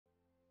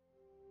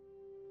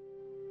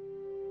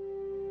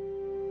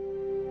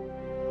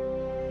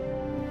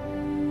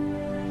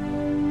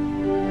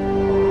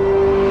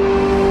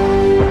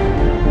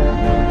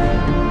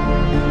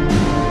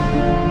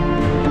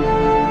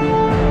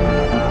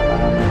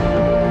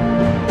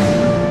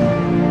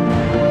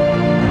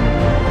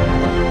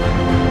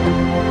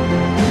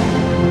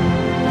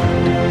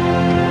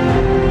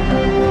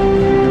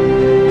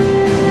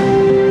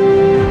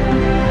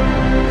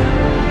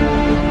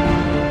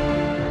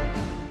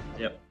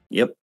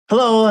Yep.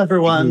 Hello,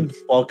 everyone.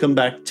 Welcome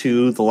back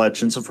to the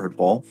Legends of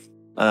Redwall.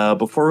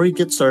 Before we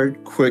get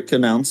started, quick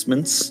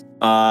announcements.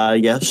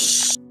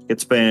 Yes,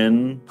 it's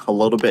been a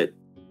little bit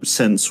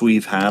since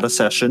we've had a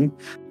session.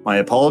 My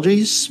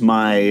apologies.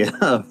 My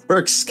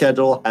work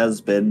schedule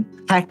has been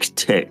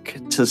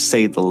hectic, to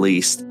say the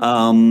least.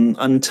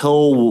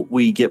 Until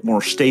we get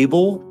more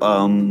stable,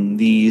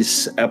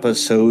 these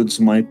episodes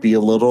might be a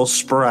little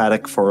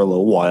sporadic for a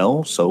little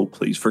while, so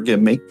please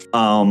forgive me.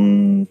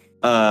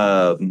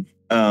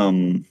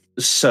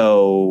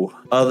 So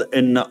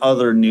in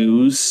other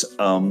news,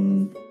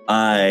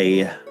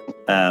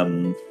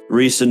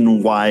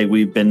 reason why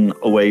we've been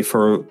away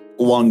for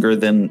longer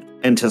than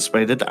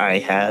anticipated, I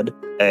had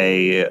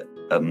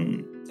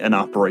an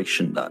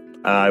operation done.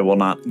 I will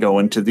not go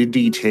into the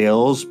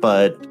details,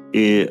 but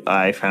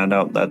I found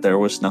out that there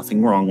was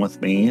nothing wrong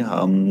with me.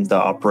 The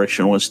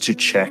operation was to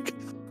check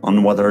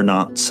on whether or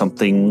not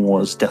something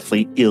was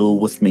deathly ill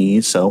with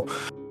me, so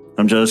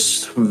I'm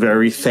just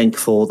very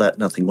thankful that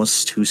nothing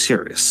was too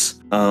serious.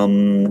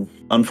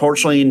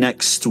 Unfortunately,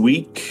 next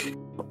week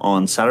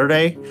on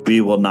Saturday, we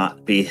will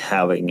not be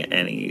having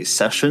any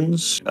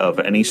sessions of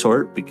any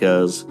sort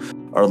because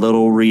our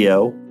little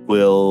Rio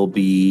will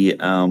be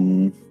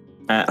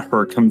at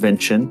her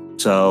convention.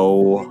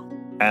 So,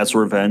 as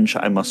revenge,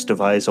 I must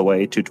devise a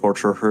way to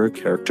torture her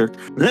character.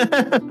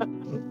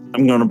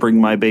 I'm going to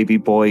bring my baby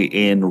boy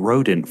in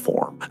rodent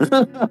form.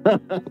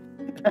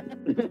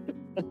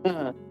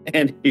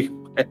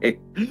 Anyway,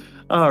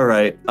 all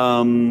right.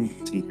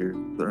 See here,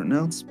 other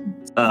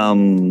announcements.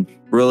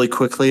 Really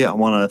quickly, I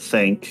want to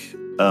thank.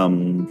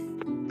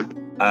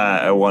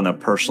 I want to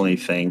personally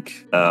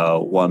thank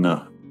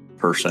one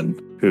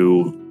person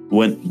who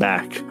went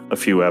back a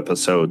few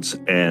episodes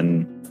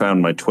and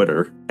found my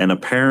Twitter, and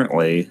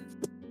apparently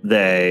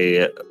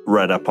they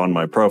read up on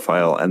my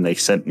profile and they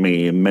sent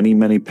me many,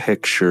 many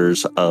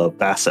pictures of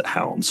basset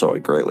hounds. So I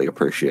greatly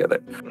appreciate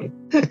it.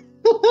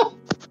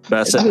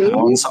 Basset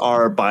hounds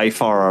are by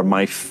far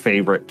my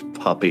favorite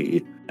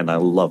puppy, and I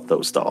love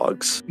those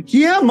dogs.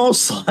 Yeah,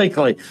 most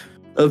likely.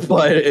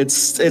 But it's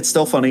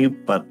still funny,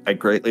 but I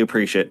greatly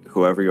appreciate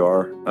whoever you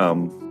are.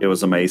 It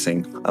was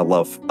amazing. I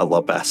love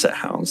basset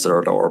hounds. They're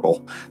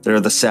adorable. They're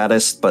the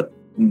saddest, but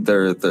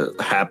they're the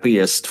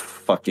happiest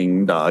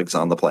fucking dogs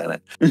on the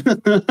planet.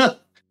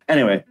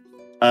 Anyway,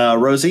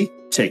 Rosie,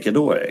 take it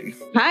away.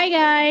 Hi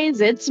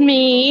guys, it's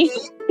me.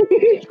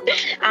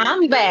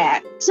 I'm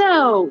back.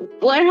 So,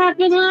 what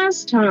happened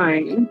last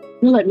time?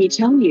 Let me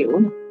tell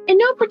you. In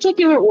no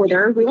particular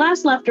order, we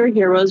last left our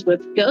heroes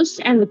with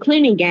Ghost and the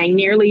cleaning gang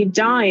nearly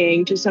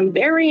dying to some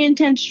very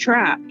intense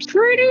traps.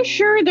 Pretty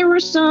sure there were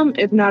some,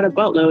 if not a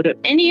boatload, of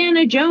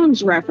Indiana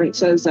Jones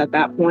references at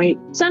that point.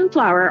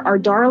 Sunflower, our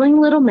darling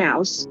little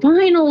mouse,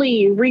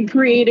 finally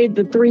recreated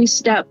the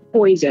 3-step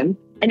poison.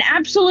 An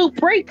absolute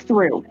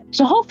breakthrough.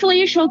 So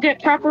hopefully she'll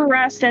get proper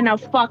rest and a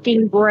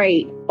fucking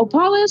break.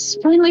 Opalis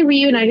finally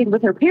reunited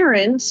with her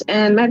parents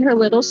and met her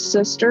little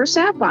sister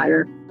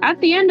Sapphire.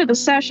 At the end of the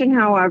session,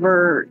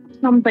 however,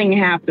 something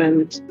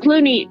happened.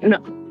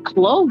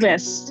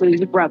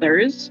 Clovis's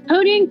brothers,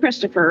 Cody and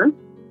Christopher,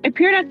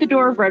 appeared at the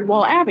door of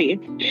Redwall Abbey.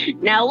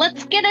 Now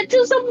let's get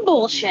into some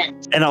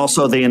bullshit. And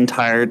also the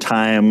entire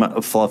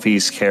time,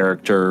 Fluffy's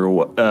character,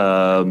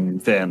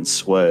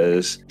 Vince,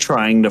 was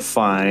trying to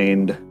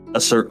find a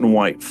certain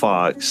white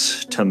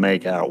fox to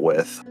make out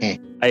with.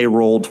 I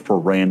rolled for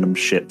random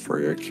shit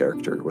for your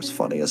character. It was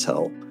funny as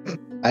hell.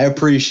 I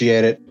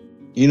appreciate it.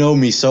 You know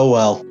me so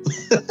well.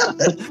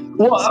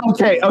 Well,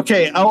 okay.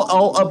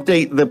 I'll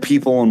update the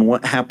people on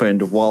what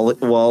happened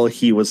while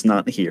he was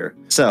not here.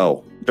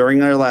 So,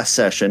 during our last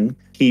session,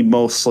 he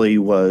mostly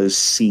was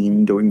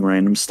seen doing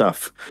random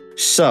stuff.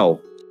 So,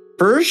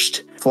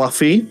 first,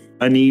 Fluffy,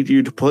 I need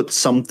you to put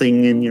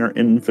something in your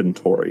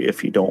inventory,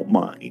 if you don't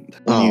mind,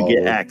 when you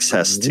get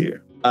access to.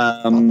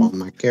 On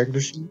my character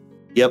sheet?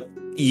 Yep.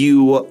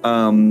 You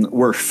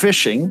were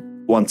fishing,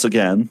 once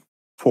again,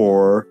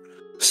 for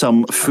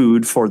some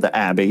food for the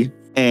Abbey,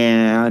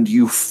 and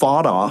you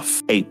fought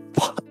off a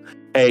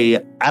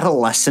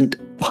adolescent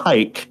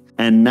pike,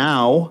 and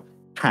now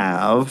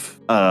have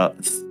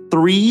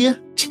 3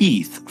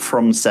 teeth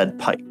from said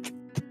pike.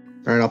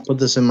 All right, I'll put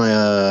this in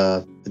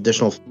my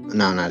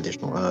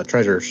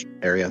treasures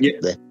area.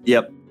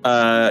 Yep.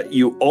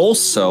 You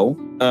also,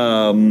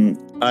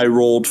 I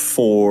rolled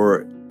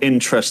for,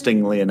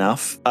 interestingly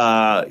enough,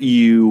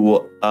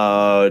 you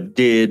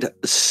did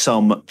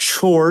some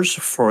chores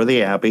for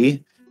the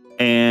Abbey,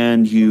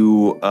 and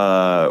you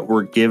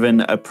were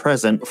given a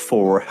present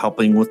for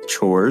helping with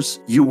chores.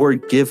 You were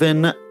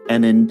given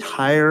an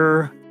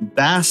entire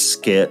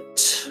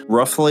basket,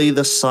 roughly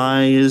the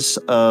size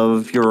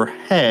of your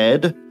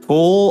head,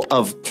 full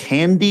of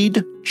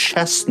candied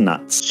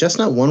chestnuts.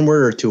 Chestnut, one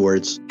word or 2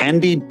 words?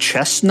 Candied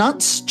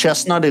chestnuts?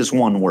 Chestnut is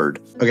 1 word.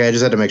 Okay, I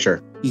just had to make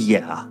sure.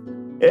 Yeah.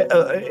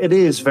 It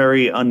is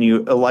very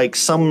unusual. Like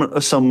some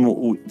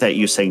that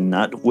you say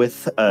nut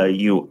with,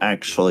 you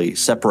actually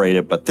separate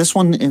it, but this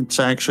one, it's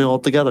actually all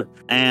together.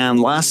 And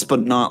last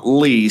but not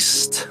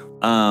least,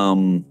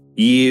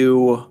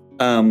 you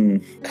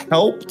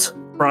helped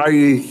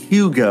Friar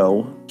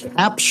Hugo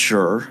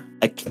capture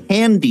a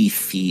candy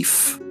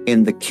thief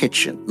in the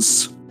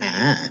kitchens.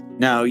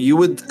 Now, you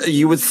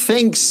would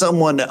think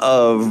someone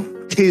of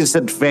his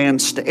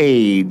advanced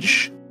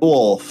age,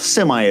 well,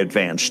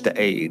 semi-advanced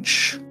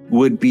age,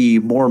 would be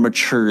more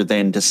mature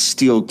than to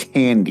steal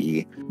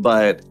candy,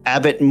 but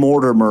Abbot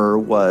Mortimer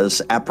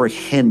was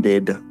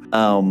apprehended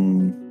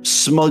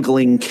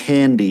smuggling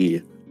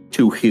candy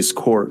to his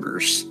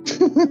quarters.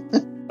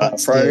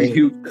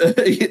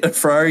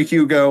 Friar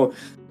Hugo,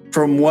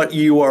 from what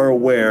you are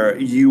aware,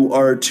 you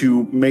are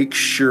to make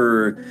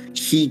sure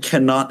he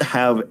cannot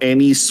have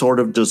any sort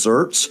of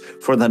desserts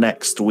for the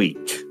next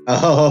week.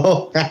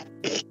 Oh.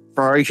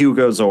 Friar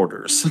Hugo's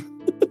orders.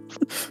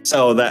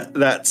 So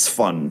that's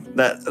fun.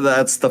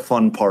 That's the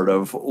fun part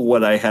of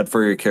what I had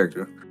for your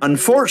character.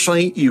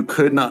 Unfortunately, you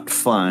could not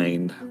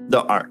find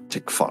the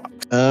Arctic fox.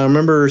 I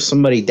remember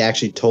somebody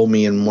actually told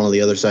me in one of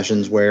the other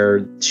sessions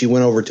where she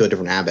went over to a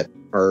different abbot,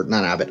 or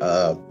not abbot.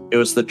 It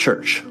was the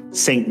church,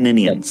 St.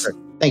 Ninian's.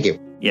 Thank you.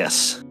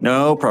 Yes,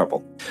 no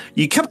problem.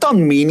 You kept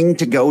on meaning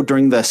to go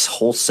during this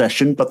whole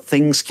session, but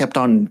things kept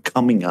on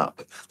coming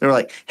up. They were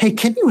like, hey,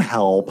 can you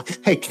help?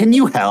 Hey, can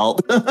you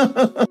help?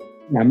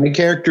 Yeah, my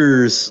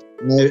characters,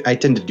 I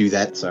tend to do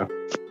that, so.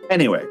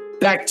 Anyway,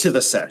 back to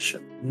the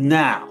session.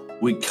 Now,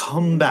 we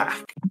come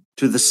back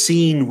to the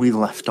scene we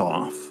left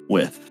off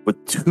with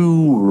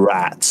two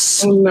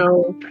rats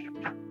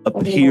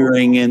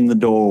appearing in the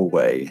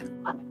doorway.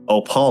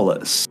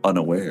 Opalis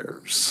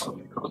unawares,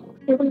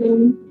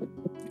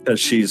 because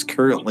she's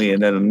currently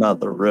in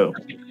another room.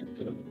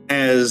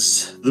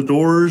 As the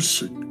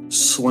doors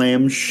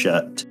slam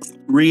shut,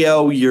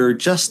 Rio, you're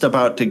just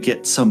about to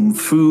get some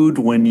food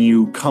when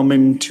you come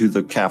into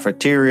the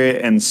cafeteria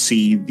and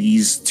see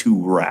these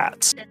two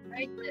rats.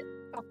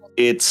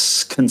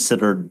 It's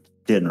considered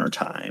dinner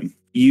time.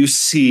 You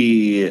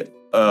see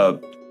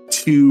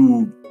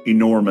two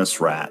enormous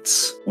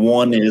rats.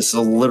 One is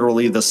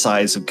literally the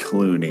size of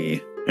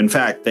Clooney. In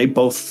fact, they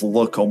both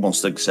look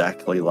almost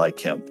exactly like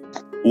him.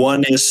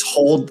 One is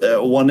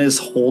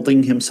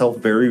holding himself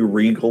very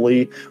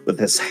regally with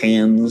his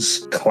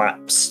hands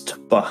clasped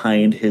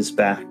behind his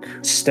back,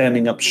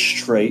 standing up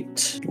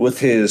straight with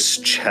his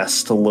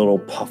chest a little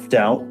puffed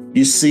out.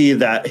 You see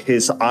that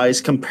his eyes,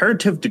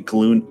 comparative to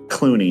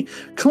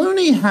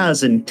Clooney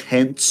has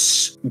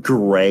intense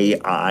gray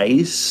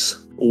eyes,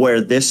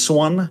 where this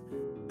one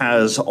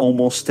has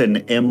almost an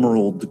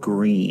emerald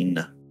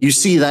green. You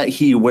see that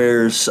he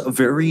wears a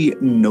very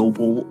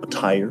noble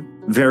attire,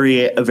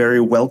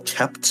 very well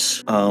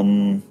kept,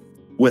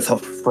 with a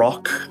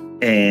frock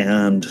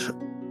and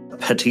a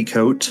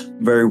petticoat,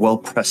 very well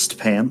pressed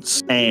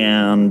pants,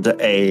 and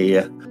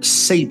a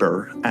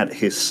saber at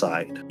his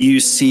side. You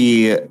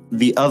see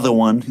the other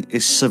one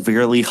is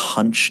severely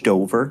hunched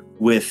over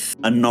with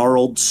a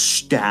gnarled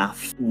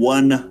staff,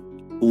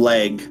 one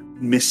leg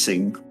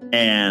missing,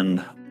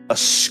 and a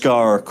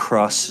scar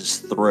across his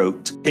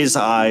throat. His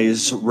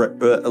eyes,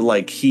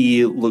 like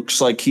he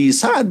looks like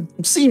he's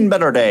seen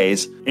better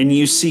days. And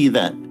you see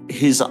that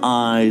his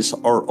eyes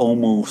are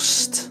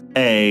almost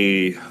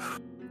a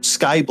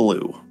sky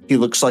blue. He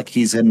looks like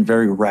he's in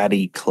very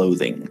ratty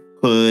clothing.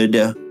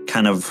 Hood,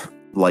 kind of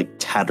like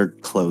tattered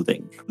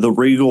clothing. The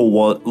regal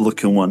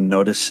looking one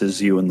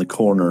notices you in the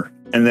corner.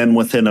 And then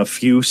within a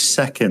few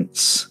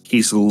seconds,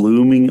 he's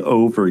looming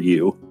over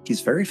you.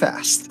 He's very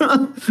fast.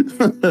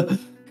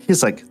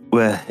 He's like,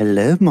 well,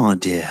 hello, my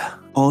dear.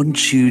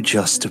 Aren't you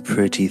just a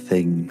pretty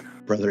thing?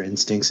 Brother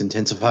instincts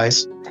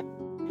intensifies.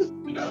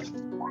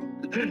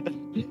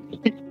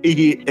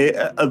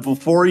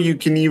 Before you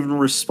can even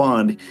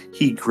respond,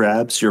 he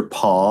grabs your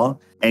paw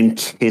and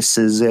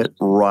kisses it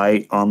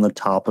right on the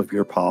top of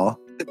your paw.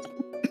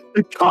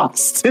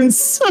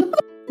 Constance.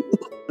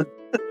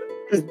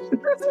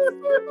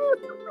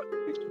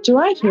 Do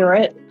I hear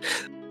it?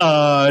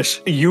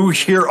 You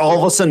hear all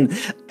of a sudden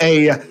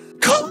a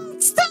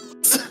Constance.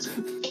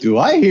 Do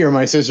I hear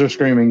my sister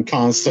screaming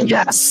Constance?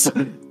 Yes.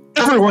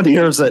 Everyone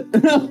hears it.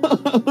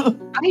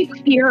 I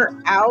peer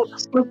out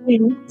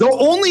looking. The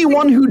only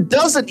one who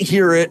doesn't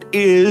hear it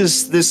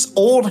is this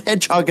old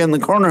hedgehog in the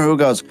corner who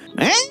goes,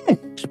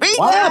 speak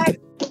up.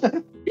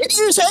 Did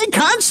you say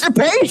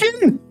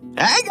constipation?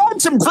 I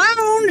got some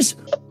prunes.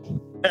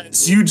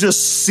 As you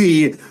just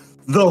see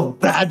the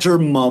badger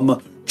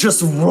mum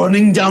just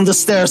running down the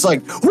stairs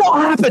like,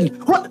 what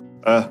happened? What?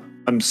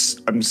 I'm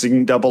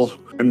seeing double.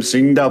 I'm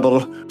seeing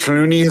double.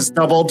 Clooney has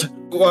doubled.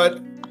 What?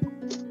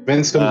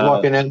 Vince comes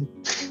walking in.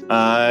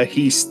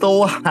 He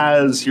still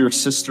has your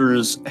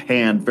sister's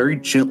hand very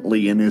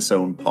gently in his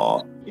own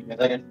paw. Give me a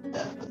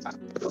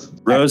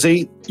second.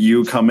 Rosie,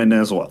 you come in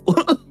as well.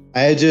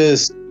 I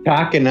just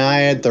cock an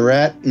eye at the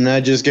rat and I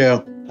just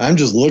go, I'm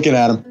just looking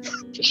at him.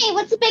 Hey,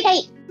 what's the big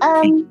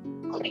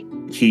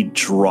eye? He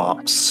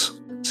drops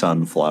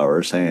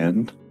Sunflower's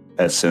hand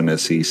as soon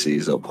as he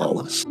sees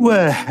Opolis.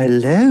 Well,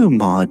 hello,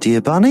 my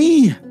dear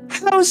bunny.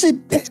 How's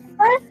it been?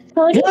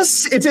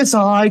 Yes, it is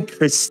I,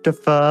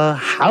 Christopher.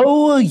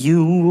 How are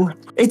you?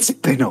 It's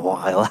been a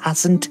while,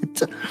 hasn't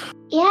it?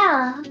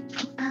 Yeah.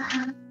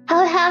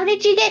 How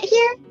did you get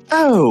here?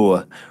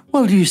 Oh,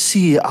 well, you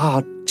see,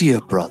 our dear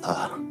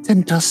brother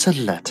sent us a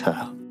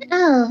letter.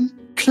 Oh.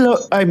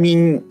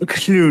 Clooney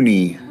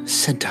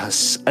sent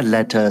us a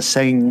letter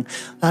saying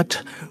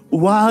that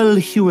while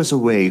he was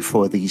away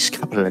for these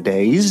couple of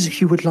days,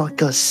 he would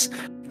like us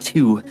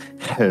to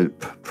help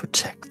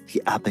protect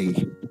the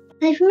Abbey.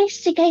 I've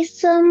missed you guys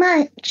so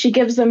much. She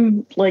gives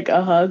him like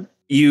a hug.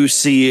 You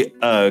see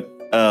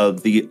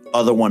the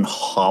other one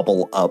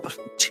hobble up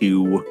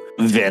to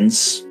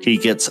Vince. He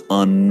gets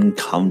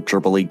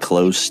uncomfortably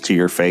close to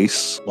your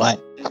face. What?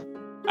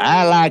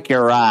 I like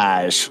your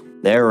eyes.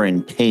 They're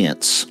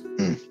intense.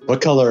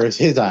 What color is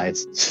his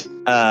eyes?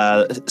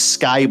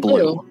 Sky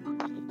blue.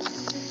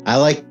 I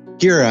like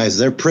your eyes.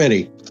 They're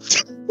pretty.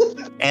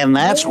 And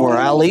that's where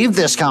I leave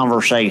this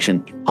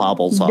conversation.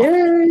 Hobbles off.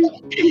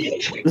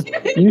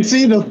 You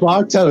see the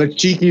fox have a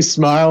cheeky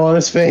smile on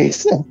his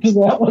face after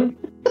that one?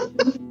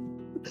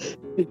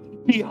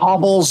 He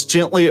hobbles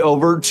gently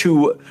over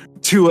to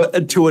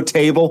a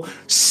table,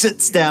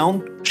 sits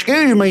down.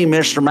 Excuse me,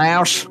 Mr.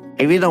 Mouse.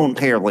 If you don't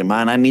terribly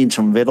mind, I need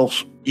some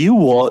victuals. You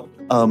what?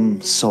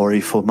 Sorry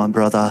for my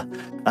brother.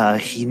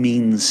 He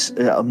means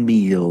a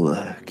meal.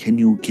 Can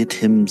you get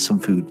him some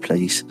food,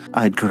 please?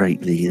 I'd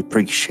greatly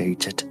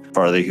appreciate it.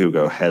 Father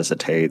Hugo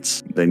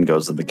hesitates, then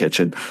goes to the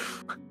kitchen.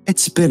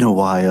 It's been a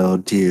while,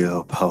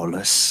 dear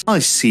Paulus. I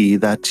see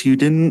that you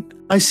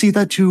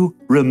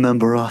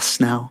remember us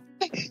now.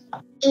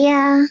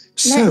 Yeah,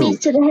 that piece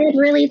to the head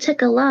really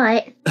took a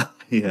lot.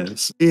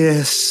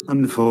 Yes,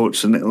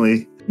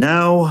 unfortunately.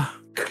 Now,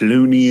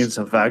 Clooney is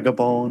a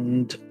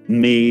vagabond.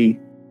 Me,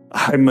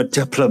 I'm a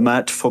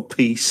diplomat for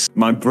peace.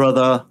 My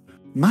brother,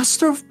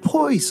 master of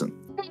poison.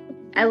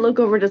 I look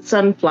over to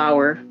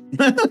Sunflower.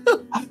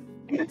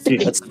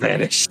 He has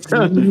vanished.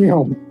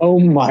 Oh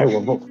my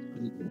word.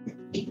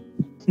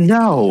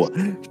 Now,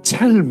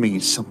 tell me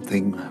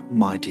something,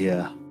 my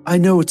dear. I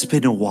know it's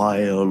been a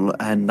while,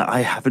 and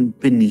I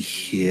haven't been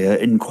here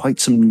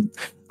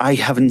I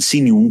haven't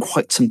seen you in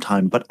quite some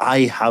time, but I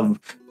have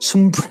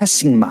some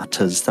pressing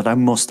matters that I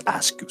must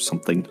ask you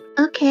something.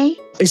 Okay.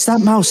 Is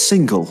that mouse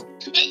single?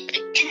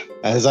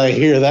 As I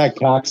hear that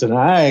cocks an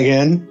eye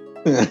again,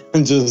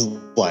 I'm just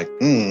like,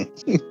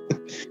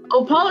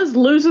 Opalis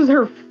loses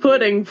her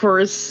footing for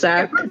a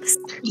sec.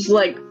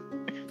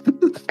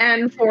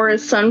 And for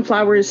his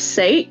Sunflower's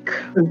sake,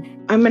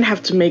 I'm gonna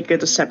have to make a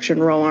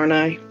deception roll, aren't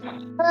I?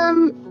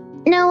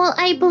 No,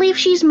 I believe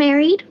she's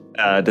married.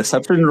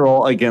 Deception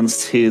roll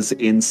against his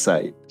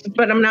insight.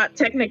 But I'm not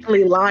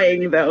technically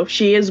lying, though.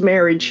 She is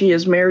married. She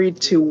is married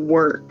to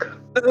work.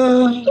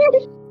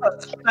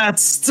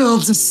 That's still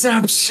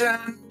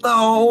deception,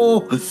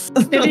 though.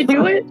 Did he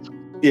do it?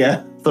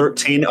 Yeah,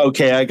 13.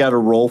 Okay, I got a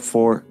roll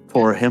for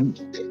him.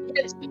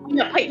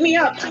 Pipe me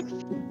up.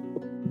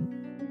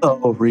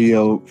 Oh,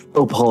 Rio,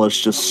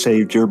 Opolis just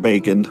saved your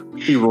bacon.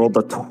 He rolled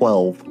a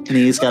 12, and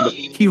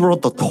he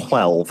rolled the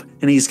 12,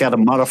 and he's got a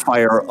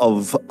modifier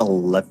of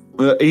 11.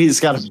 He's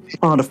got a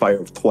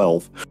modifier of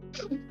 12.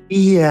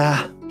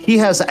 Yeah, he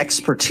has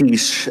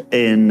expertise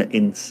in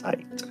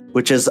insight,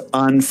 which is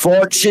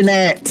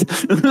unfortunate.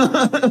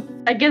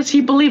 I guess he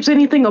believes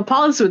anything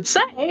Opolis would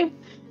say.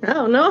 I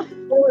don't know.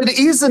 Well, it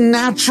is a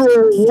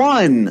natural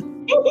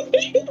 1.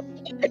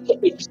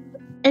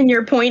 And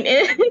your point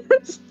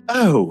is?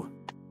 Oh.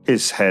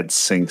 His head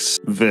sinks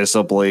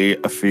visibly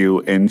a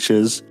few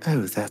inches.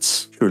 Oh,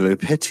 that's truly a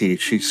pity.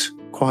 She's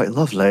quite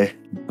lovely.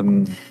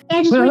 I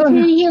just want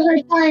to hear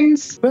her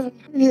puns.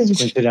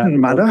 It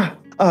doesn't matter.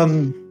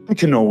 I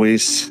can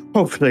always,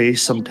 hopefully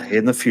someday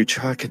in the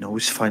future, I can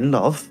always find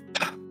love.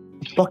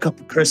 Buck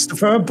up,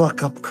 Christopher.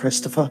 Buck up,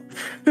 Christopher.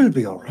 It'll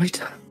be all right.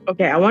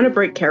 Okay, I want to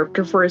break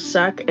character for a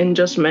sec and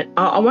just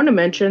I want to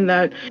mention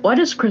that why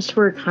does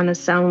Christopher kind of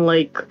sound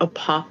like a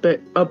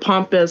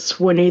pompous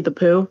Winnie the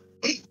Pooh?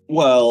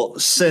 Well,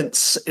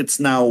 since it's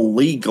now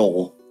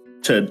legal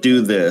to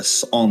do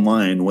this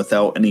online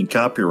without any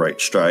copyright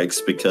strikes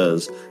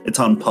because it's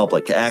on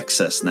public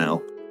access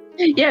now.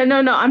 Yeah, no,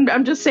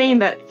 I'm just saying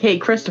that. Hey,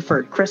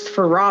 Christopher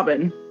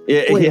Robin.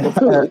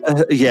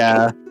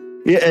 Yeah,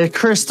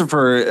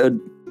 Christopher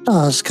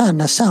does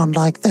kind of sound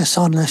like this,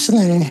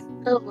 honestly.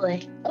 Oh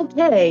boy.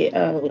 Okay,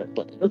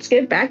 let's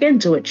get back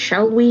into it,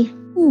 shall we?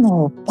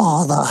 No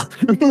bother.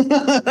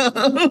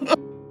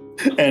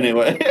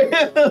 Anyway.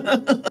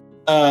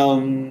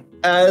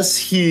 As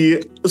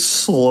he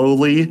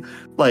slowly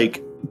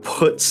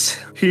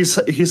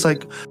he's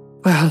like,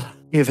 well,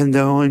 even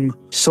though I'm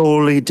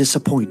sorely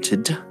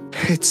disappointed,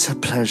 it's a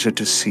pleasure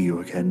to see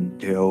you again,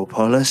 dear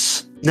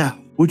Opolis. Now,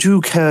 would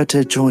you care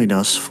to join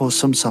us for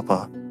some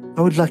supper?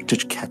 I would like to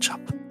catch up.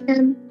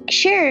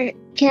 Sure.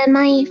 Can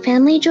my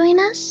family join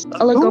us?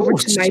 I'll look over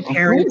to my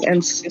parents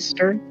and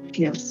sister.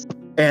 Yes.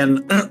 And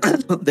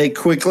they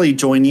quickly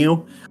join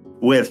you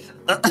with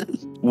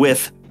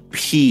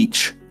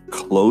Peach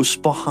close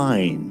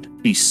behind.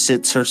 She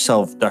sits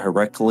herself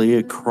directly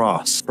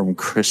across from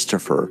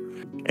Christopher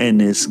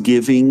and is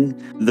giving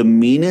the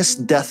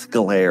meanest death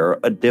glare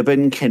a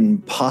Dibbin can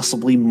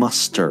possibly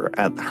muster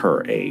at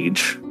her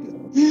age.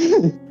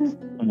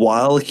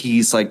 while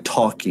he's like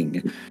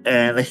talking,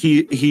 and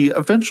he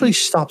eventually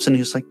stops and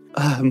he's like,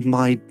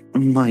 my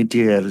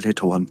dear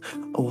little one,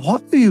 why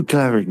are you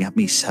glaring at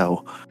me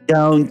so?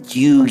 Don't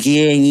you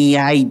get any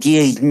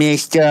ideas,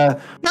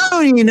 mister?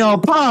 No,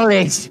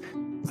 polish.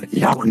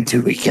 Belong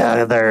to each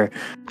other.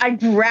 I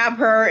grab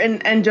her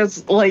and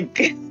just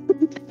like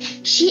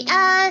she's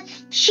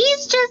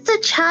just a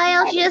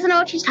child. She doesn't know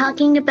what she's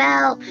talking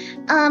about.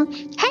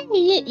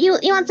 Hey, you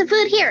want some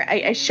food here?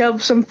 I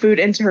shove some food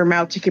into her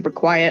mouth to keep her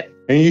quiet.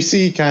 And you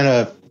see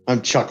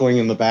I'm chuckling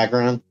in the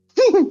background.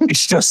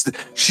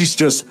 She's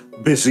just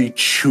busy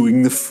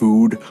chewing the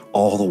food,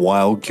 all the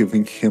while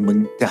giving him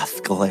a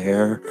death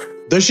glare.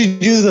 Does she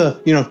do the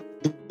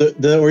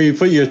where you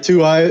put your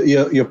two eyes,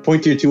 you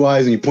point to your two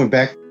eyes and you point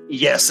back?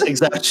 Yes,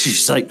 exactly.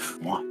 She's like,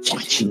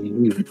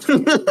 watching you.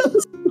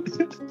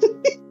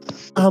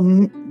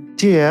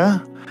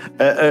 Dear,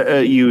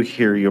 you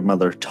hear your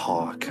mother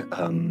talk.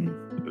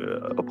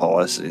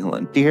 Apollos,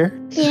 dear?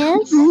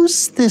 Yes?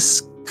 Who's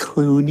this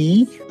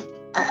Clooney?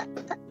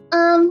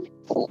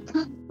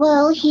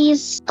 Well,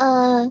 he's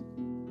a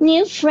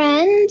new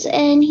friend,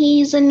 and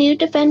he's a new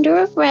defender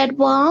of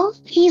Redwall.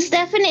 He's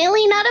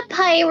definitely not a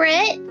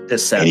pirate.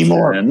 Deception.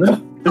 Anymore.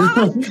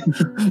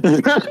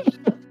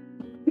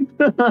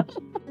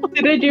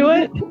 Did I do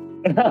it?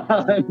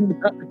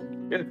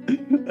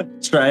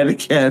 Try it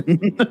again.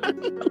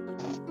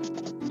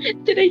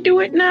 Did I do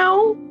it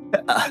now?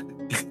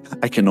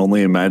 I can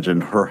only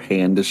imagine her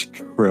hand is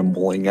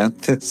trembling at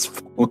this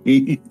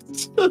point.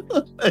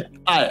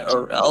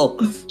 IRL.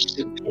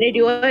 Did I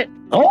do it?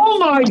 Oh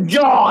my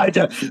God!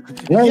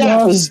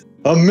 Yes!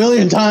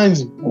 1,000,000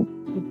 times.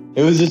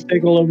 It was just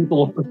taking a little bit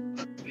longer.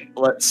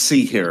 Let's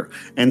see here.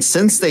 And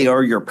since they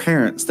are your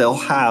parents, they'll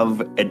have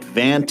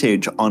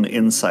advantage on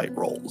insight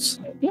rolls.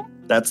 Yeah.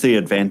 That's the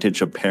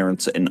advantage of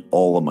parents in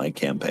all of my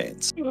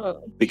campaigns.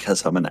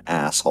 Because I'm an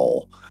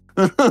asshole.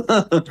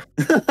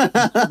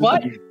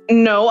 What?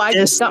 No, I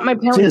just got my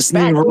parents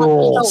Disney back.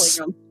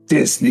 rules.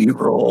 Disney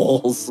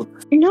rules.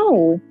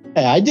 No.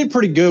 Hey, I did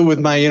pretty good with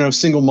my,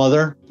 single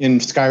mother in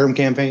Skyrim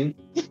campaign.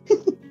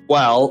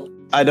 Well,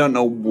 I don't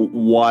know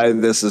why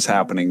this is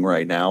happening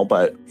right now,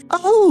 but...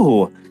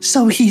 Oh,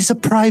 so he's a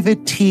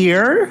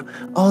privateer?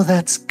 Oh,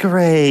 that's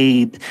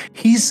great.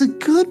 He's a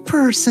good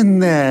person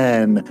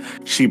then.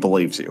 She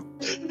believes you.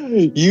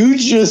 You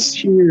just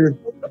hear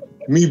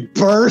me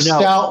burst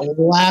out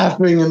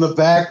laughing in the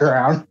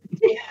background.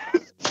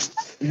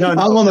 No, I'm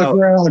on the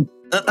ground.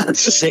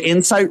 The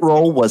insight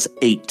roll was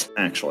 8,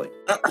 actually.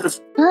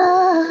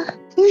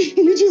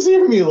 You just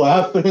hear me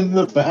laughing in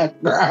the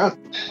background.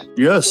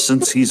 Yes,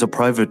 since he's a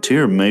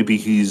privateer, maybe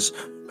he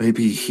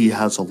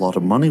has a lot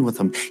of money with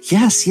him.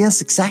 Yes,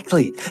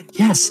 exactly.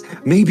 Yes,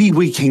 maybe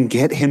we can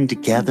get him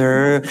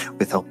together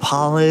with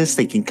Apollos.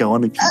 They can go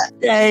on a few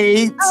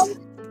dates.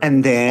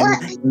 And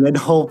then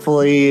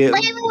hopefully...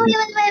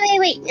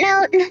 Wait.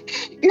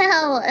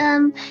 No.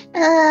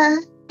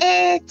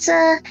 It's,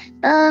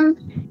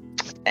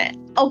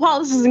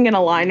 Apollos isn't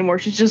gonna lie anymore.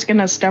 She's just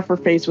gonna stuff her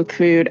face with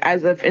food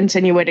as if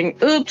insinuating,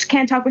 oops,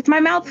 can't talk with my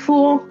mouth,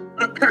 fool.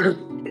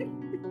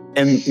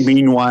 And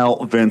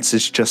meanwhile, Vince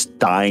is just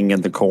dying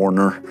in the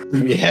corner.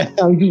 Yeah,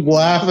 I'm just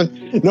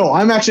laughing. No,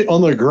 I'm actually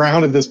on the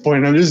ground at this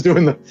point. I'm just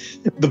doing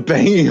the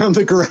banging on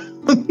the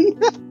ground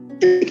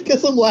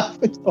because I'm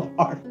laughing so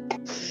hard.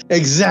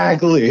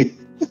 Exactly.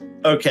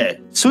 Okay,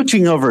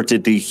 switching over to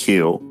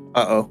DQ.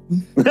 Uh-oh.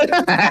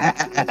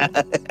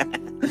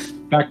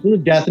 Back to the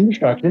death and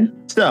destruction.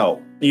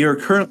 So, you're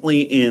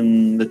currently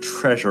in the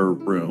treasure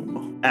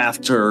room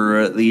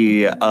after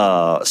the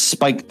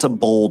spiked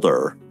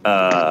boulder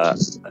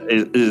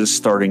is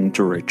starting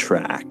to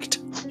retract.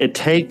 It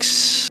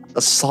takes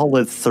a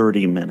solid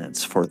 30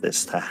 minutes for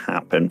this to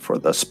happen, for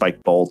the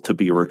spike bolt to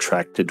be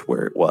retracted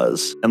where it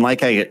was. And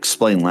like I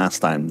explained last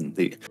time,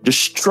 the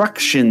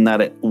destruction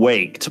that it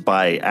waked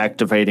by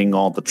activating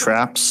all the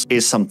traps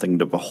is something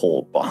to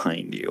behold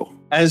behind you.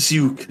 As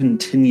you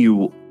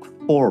continue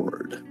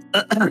forward,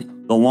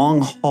 the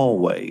long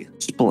hallway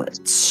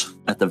splits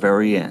at the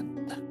very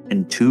end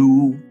in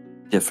 2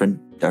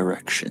 different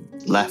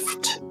directions,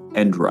 left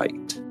and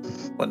right.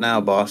 What now,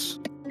 boss?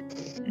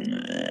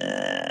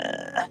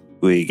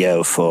 We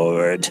go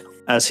forward.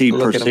 As he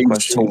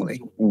proceeds to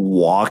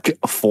walk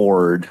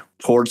forward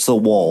towards the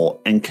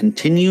wall and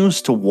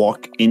continues to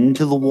walk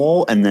into the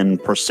wall and then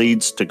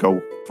proceeds to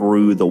go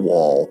through the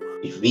wall.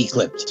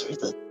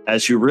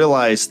 As you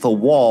realize the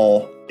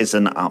wall is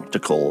an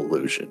optical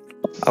illusion.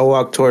 I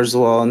walk towards the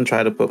wall and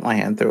try to put my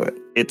hand through it.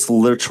 It's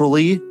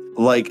literally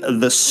like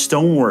the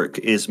stonework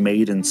is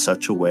made in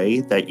such a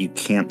way that you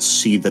can't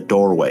see the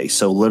doorway.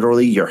 So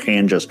literally your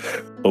hand just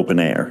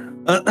open air.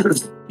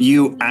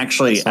 You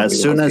actually,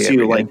 as soon as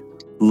you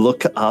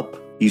look up,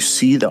 you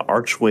see the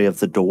archway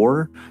of the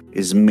door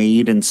is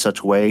made in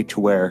such a way to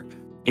where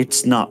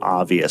it's not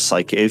obvious.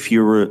 Like if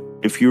you're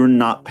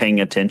not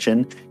paying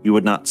attention, you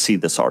would not see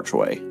this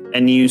archway.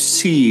 And you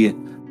see,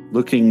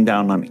 looking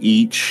down on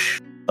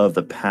each of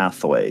the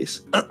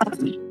pathways,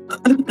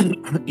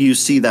 you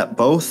see that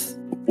both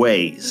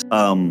ways,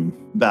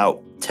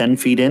 about 10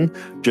 feet in,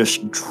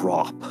 just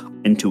drop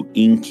into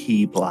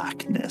inky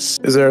blackness.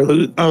 Is there a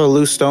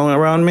loose stone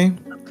around me?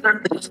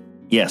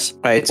 Yes.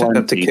 I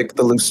attempt to kick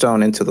the loose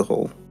stone into the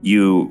hole.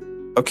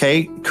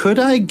 Okay, could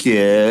I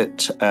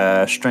get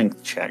a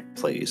strength check,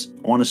 please?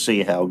 I want to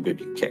see how good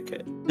you kick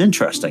it.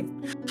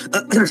 Interesting.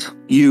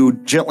 You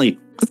gently,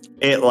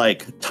 it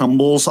like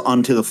tumbles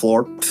onto the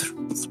floor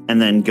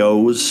and then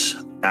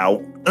goes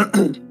out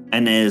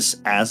and is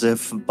as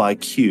if by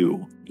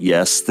cue.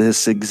 Yes,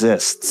 this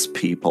exists,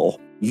 people.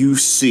 You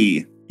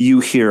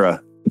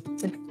hear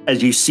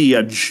as you see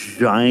a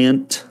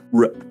giant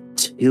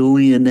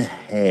reptilian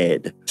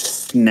head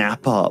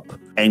snap up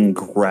and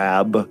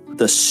grab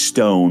the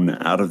stone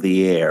out of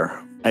the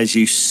air. As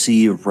you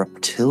see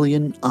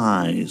reptilian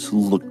eyes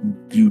look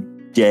you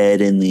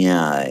dead in the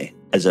eye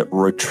as it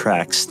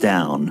retracts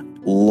down.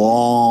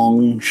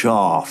 Long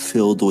jaw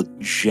filled with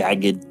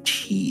jagged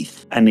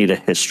teeth. I need a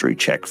history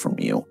check from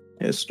you.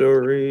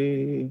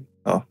 History.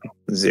 Oh,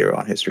 0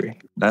 on history.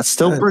 That's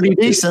still pretty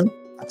decent.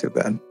 Not too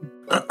bad.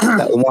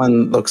 That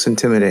one looks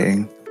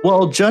intimidating.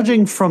 Well,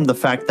 judging from the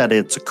fact that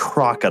it's a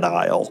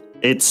crocodile,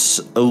 it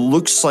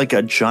looks like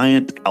a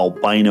giant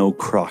albino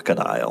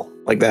crocodile.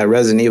 Like that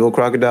Resident Evil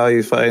crocodile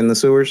you fight in the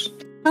sewers?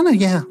 Kinda,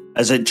 yeah.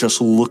 As it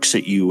just looks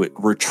at you, it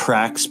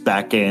retracts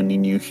back in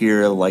and you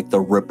hear like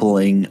the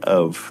rippling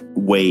of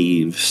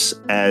waves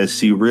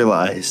as you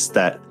realize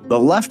that the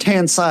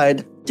left-hand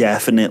side,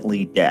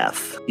 definitely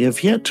death. You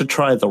have yet to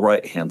try the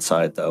right-hand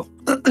side, though.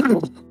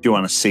 Do you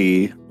want to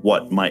see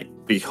what might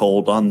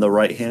behold on the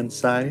right-hand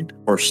side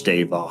or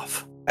stave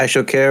off? I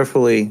shall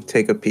carefully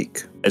take a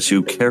peek. As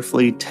you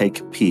carefully take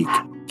a peek,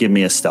 give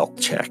me a stealth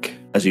check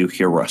as you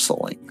hear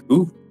rustling.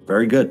 Ooh,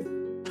 very good.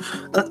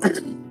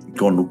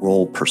 Going to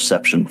roll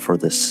perception for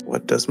this.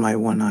 What does my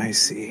one eye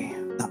see?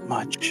 Not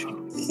much.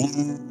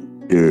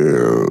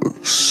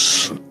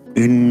 Yes.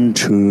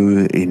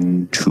 Enter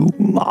into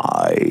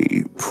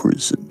my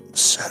prison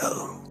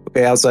cell.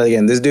 Okay, outside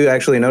again. This dude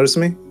actually noticed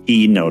me?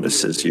 He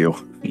notices you,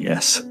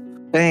 yes.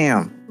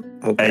 Damn.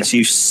 Okay. As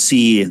you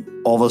see,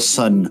 all of a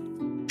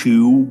sudden,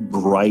 2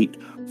 bright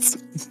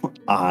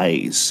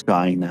eyes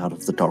shine out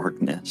of the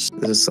darkness.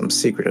 This is some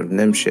secret of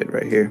Nim shit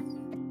right here.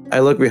 I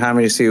look behind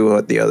me to see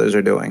what the others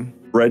are doing.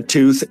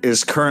 Redtooth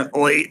is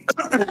currently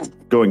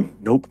going,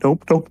 nope,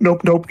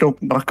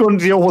 not going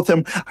to deal with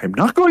him. I'm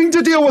not going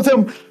to deal with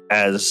him.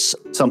 As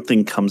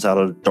something comes out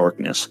of the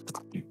darkness,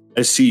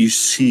 as you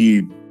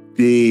see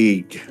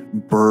big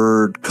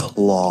bird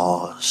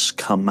claws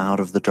come out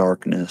of the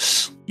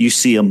darkness. You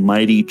see a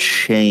mighty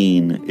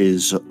chain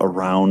is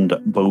around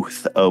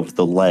both of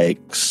the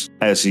legs.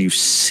 As you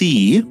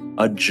see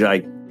a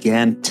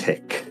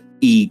gigantic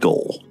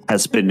eagle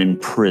has been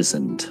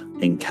imprisoned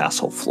in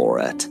Castle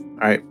Floret.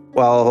 All right.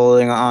 While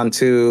holding on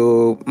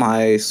to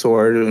my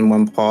sword in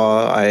one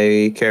paw,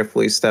 I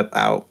carefully step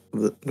out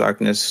of the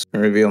darkness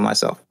and reveal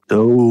myself.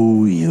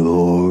 Though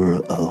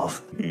you're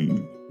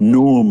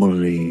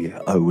normally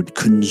I would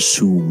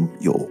consume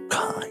your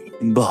kind,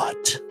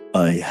 but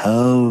I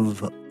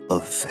have a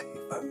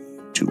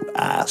favor to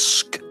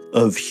ask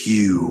of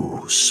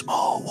you,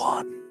 small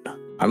one.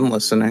 I'm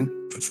listening.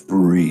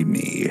 Free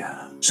me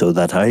so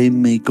that I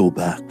may go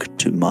back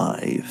to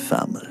my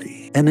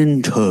family, and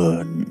in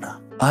turn,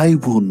 I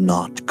will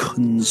not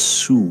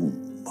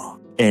consume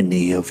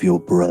any of your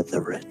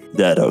brethren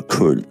that are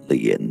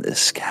currently in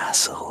this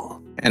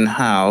castle. And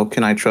how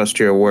can I trust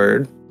your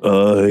word?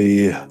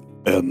 I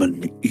am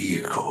an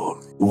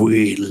eagle.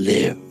 We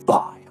live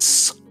by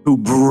us. To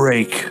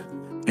break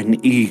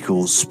an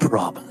eagle's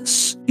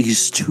promise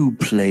is to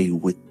play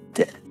with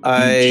death.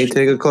 I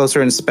take a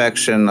closer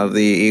inspection of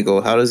the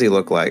eagle. How does he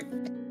look like?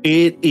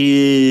 It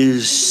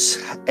is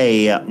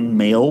a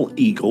male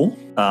eagle.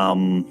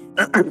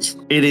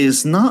 It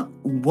is not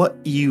what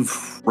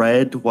you've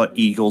read what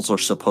eagles are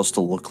supposed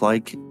to look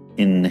like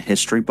in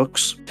history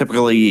books.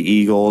 Typically,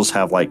 eagles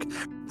have like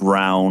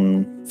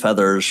brown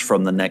feathers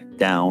from the neck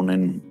down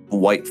and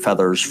white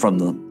feathers from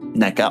the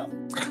neck up.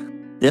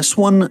 This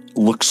one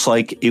looks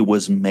like it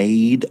was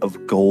made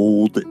of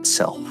gold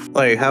itself.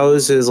 Like, how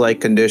is his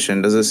like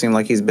condition? Does it seem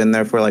like he's been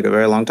there for like a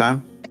very long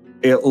time?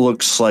 It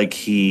looks like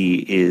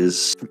he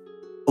is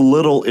a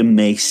little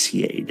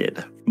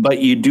emaciated. But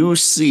you do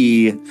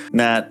see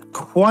that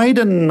quite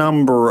a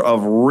number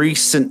of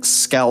recent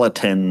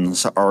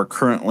skeletons are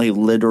currently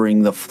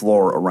littering the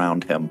floor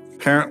around him.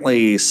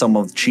 Apparently, some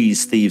of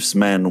Cheese Thief's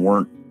men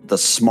weren't the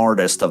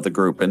smartest of the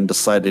group and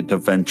decided to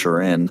venture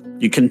in.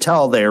 You can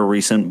tell they are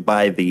recent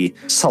by the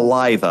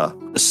saliva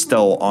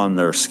still on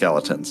their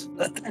skeletons.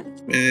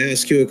 May I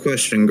ask you a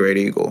question, Great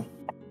Eagle?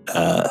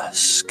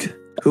 Ask.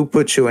 Who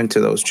put you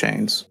into those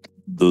chains?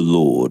 The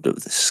lord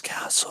of this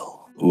castle.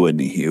 When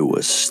he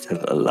was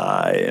still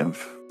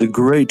alive. The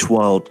great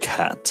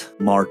wildcat,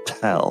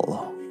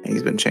 Martel.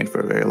 He's been chained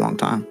for a very long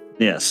time.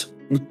 Yes.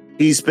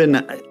 He's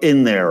been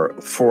in there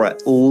for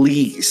at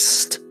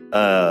least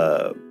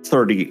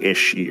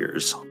 30-ish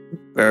years.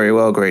 Very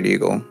well, Great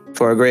Eagle.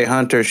 For a great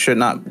hunter should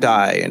not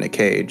die in a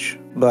cage.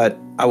 But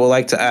I would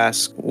like to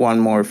ask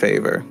one more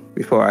favor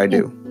before I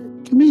do.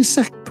 Give me a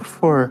sec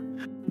before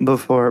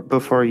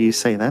before you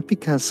say that,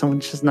 because someone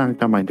just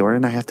knocked on my door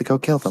and I have to go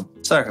kill them.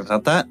 Sorry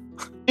about that.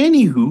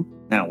 Anywho,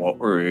 now what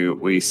were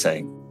we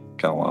saying?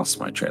 Kind of lost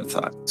my train of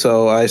thought.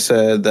 So I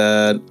said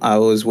that I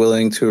was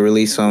willing to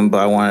release him, but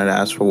I wanted to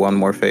ask for one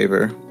more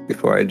favor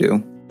before I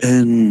do.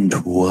 And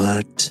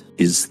what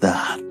is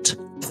that,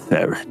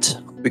 Ferret?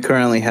 We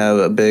currently have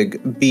a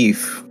big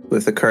beef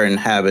with the current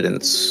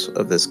inhabitants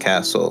of this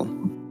castle.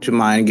 Would you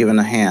mind giving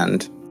a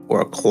hand,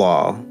 or a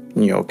claw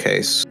in your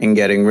case, in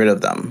getting rid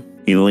of them?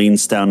 He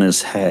leans down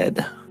his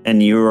head,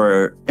 and you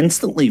are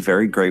instantly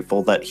very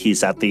grateful that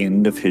he's at the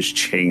end of his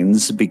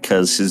chains,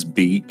 because his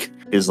beak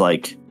is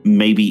like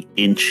maybe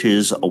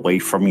inches away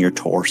from your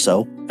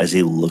torso as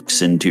he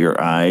looks into your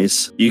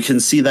eyes. You can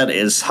see that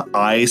his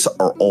eyes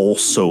are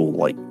also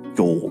like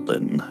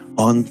golden.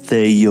 Aren't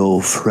they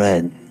your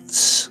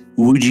friends?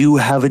 Would you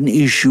have an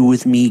issue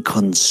with me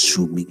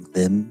consuming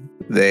them?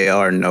 They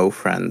are no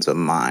friends of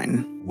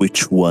mine.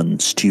 Which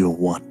ones do you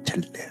want to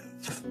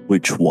live?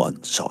 Which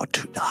ones are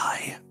to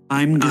die?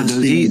 I'm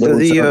guessing.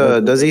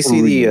 Does he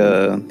see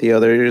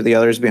the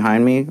others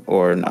behind me,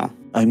 or no?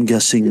 I'm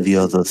guessing the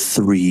other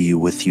 3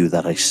 with you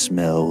that I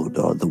smelled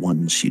are the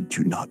ones you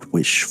do not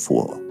wish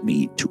for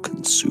me to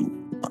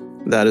consume.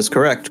 That is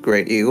correct,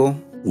 Great Eagle.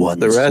 One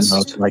The rest?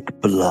 smelled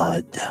like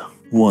blood.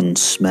 One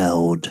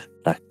smelled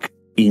like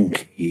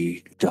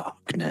inky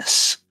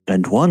darkness.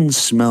 And one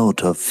smelled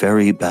of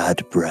very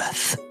bad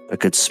breath. I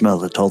could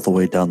smell it all the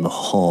way down the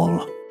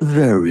hall.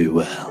 Very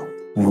well.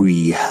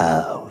 We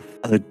have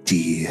a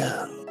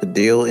deal. A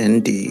deal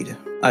indeed.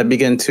 I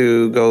begin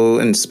to go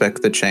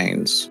inspect the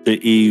chains. The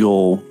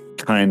eagle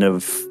kind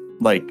of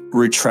like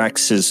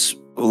retracts his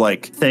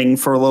like thing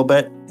for a little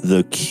bit.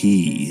 The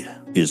key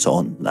is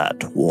on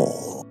that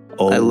wall.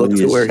 I look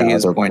to where he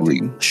is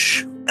pointing.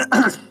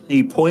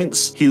 He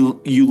points, you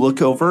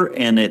look over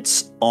and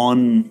it's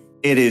on,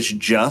 it is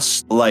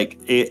just like,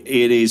 it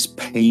is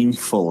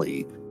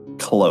painfully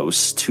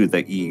close to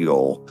the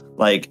eagle.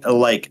 Like,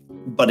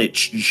 but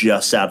it's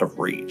just out of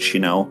reach, you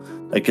know?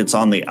 Like it's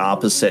on the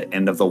opposite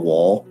end of the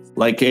wall.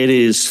 Like it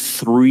is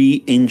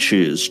 3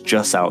 inches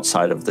just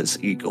outside of this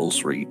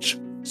eagle's reach.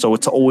 So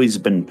it's always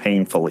been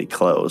painfully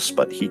close,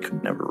 but he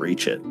could never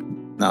reach it.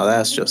 Now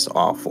that's just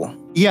awful.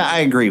 Yeah, I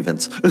agree,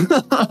 Vince.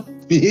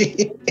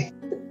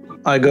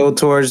 I go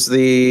towards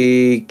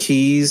the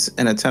keys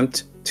and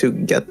attempt to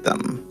get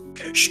them.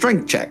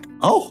 Strength check.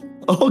 Oh,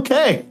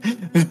 okay.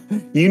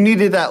 You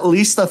needed at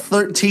least a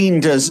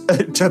 13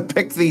 to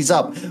pick these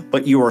up,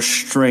 but you are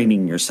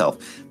straining yourself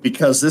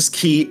because this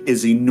key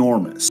is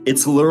enormous.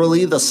 It's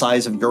literally the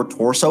size of your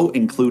torso,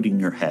 including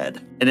your head,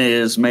 and it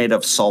is made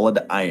of solid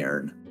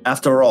iron.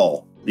 After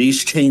all,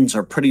 these chains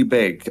are pretty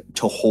big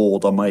to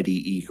hold a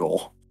mighty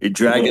eagle. You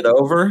drag it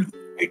over.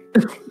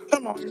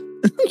 Come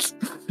on.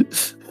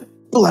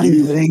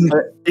 Bloody thing.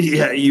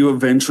 Yeah, you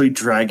eventually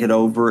drag it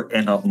over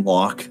and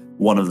unlock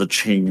one of the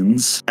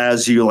chains.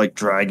 As you like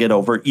drag it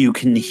over, you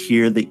can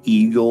hear the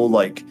eagle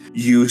like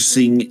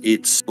using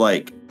its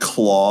like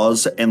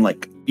claws, and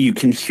like you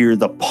can hear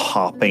the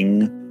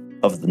popping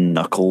of the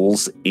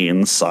knuckles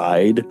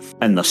inside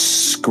and the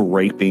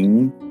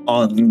scraping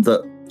on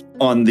the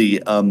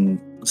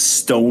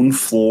stone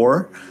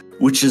floor,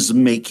 which is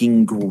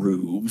making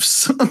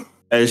grooves.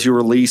 As you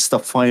release the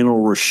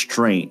final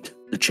restraint,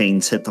 the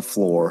chains hit the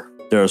floor.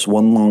 There's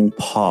one long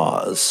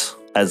pause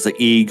as the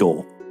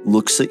eagle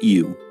looks at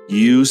you,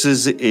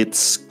 uses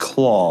its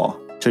claw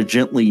to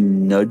gently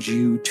nudge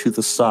you to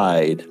the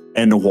side,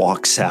 and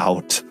walks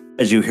out.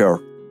 As you hear,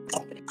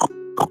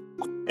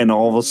 and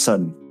all of a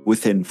sudden,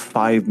 within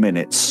 5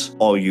 minutes,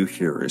 all you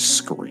hear is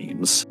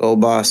screams. Oh,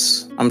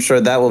 boss, I'm sure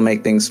that will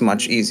make things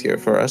much easier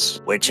for us.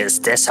 Which is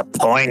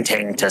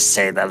disappointing, to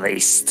say the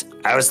least.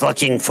 I was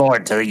looking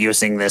forward to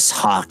using this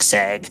hawk's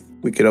egg.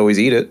 We could always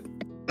eat it.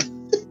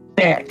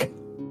 Dick.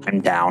 I'm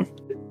down.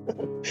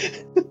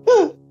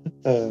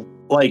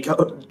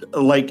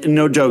 Like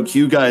no joke,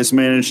 you guys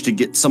managed to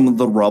get some of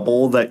the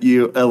rubble that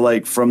you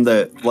like from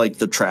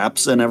the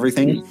traps and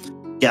everything.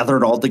 Gather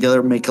it all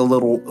together, make a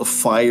little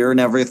fire and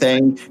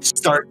everything.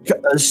 Start. I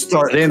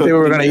didn't think we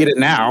were gonna eat it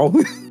now.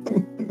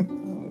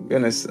 Oh,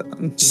 goodness.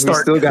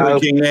 Start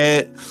cooking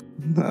it.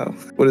 Oh,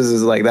 what is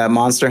this, like that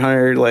Monster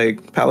Hunter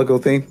like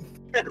Palico thing?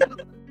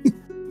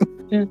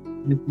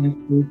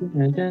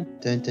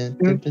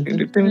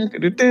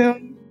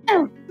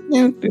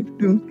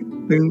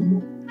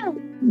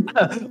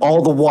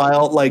 All the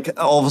while, like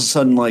all of a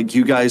sudden, like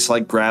you guys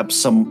like grab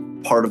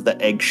some part of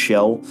the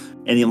eggshell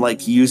and you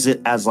like use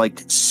it as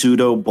like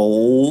pseudo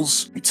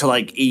bowls to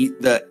like eat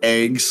the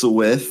eggs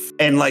with,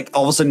 and like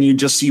all of a sudden you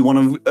just see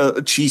one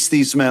of Cheese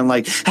Thief's men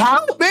like,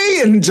 help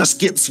me, and just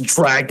gets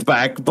dragged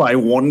back by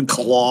one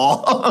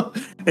claw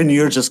and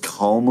you're just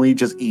calmly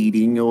just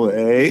eating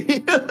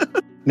away.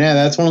 Yeah,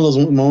 that's one of those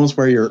moments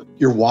where you're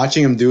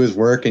watching him do his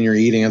work and you're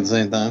eating at the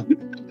same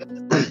time.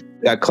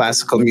 Got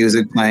classical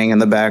music playing in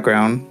the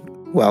background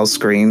while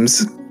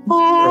screams.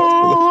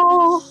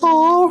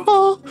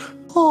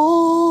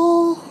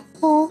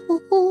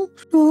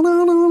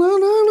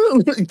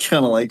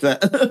 Kind of like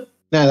that.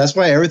 Nah, that's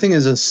why everything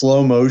is in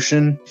slow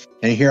motion,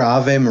 and you hear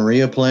Ave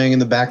Maria playing in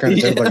the background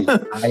as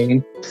everybody's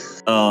dying.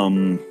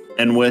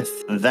 And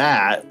with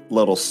that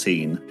little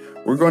scene,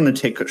 we're going to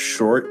take a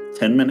short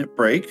 10-minute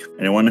break.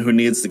 Anyone who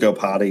needs to go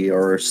potty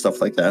or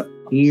stuff like that?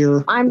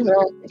 Here. I'm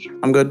good.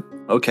 I'm good.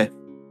 Okay,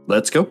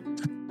 let's go.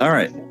 All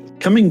right,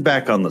 coming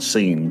back on the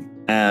scene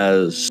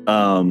as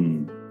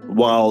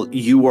while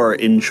you are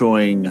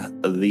enjoying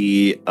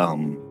the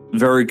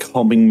very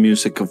calming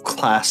music of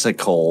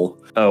classical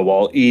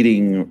while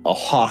eating a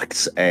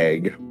hawk's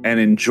egg and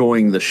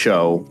enjoying the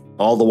show,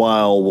 all the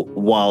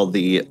while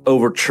the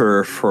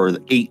overture for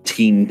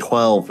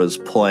 1812 is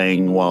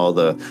playing while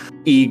the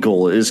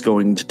eagle is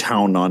going to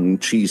town on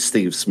Cheese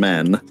Thieves'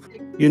 men.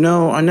 You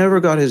know, I never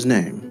got his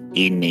name.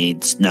 He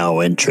needs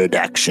no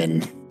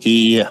introduction.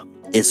 He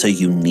is a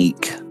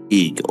unique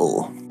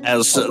eagle.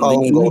 As the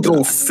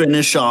eagle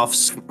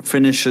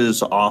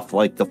finishes off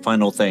like the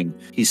final thing,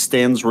 he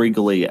stands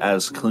regally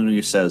as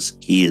Clooney says,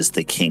 He is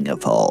the king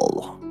of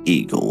all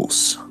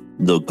eagles,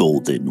 the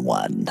golden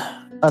one,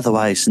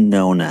 otherwise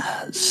known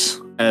as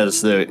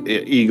the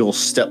eagle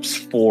steps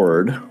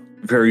forward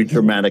very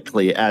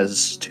dramatically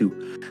as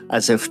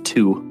if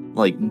to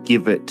like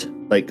give it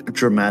like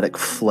dramatic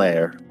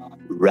flair.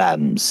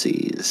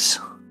 Ramses.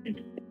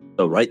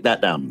 So write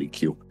that down,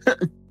 BQ.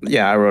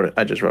 Yeah, I wrote it.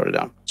 I just wrote it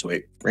down.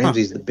 Sweet.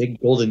 Ramsey's the big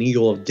golden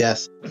eagle of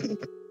death.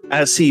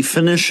 As he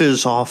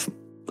finishes off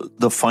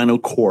the final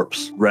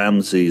corpse,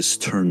 Ramses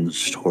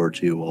turns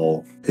towards you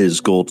all, his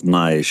golden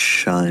eyes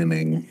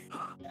shining.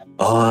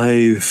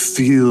 I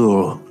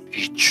feel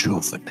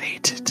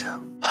rejuvenated.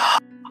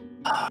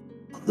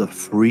 The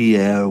free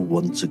air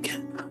once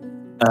again.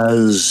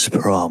 As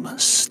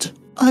promised,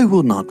 I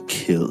will not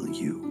kill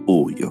you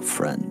or your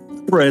friend.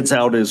 Spreads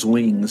out his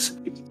wings.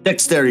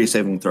 Dexterity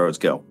saving throws,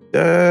 go.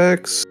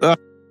 Dex.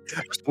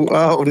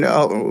 Oh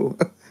no.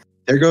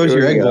 There goes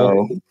your egg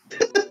bowl.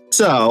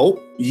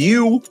 So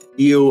you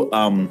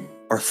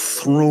are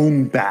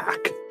thrown back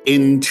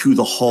into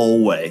the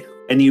hallway,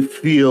 and you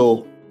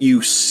feel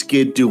you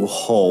skid to a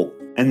halt,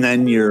 and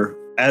then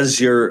as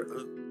you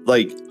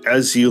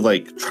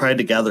try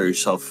to gather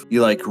yourself,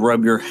 you like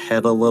rub your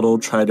head a little,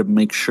 try to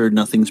make sure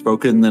nothing's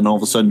broken, and then all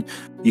of a sudden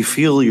you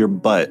feel your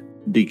butt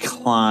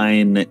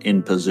decline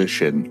in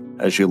position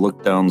as you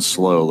look down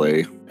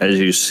slowly, as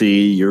you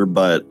see your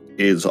butt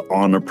is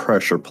on a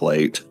pressure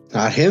plate.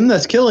 Not him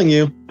that's killing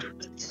you.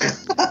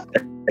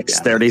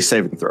 Dexterity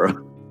saving throw.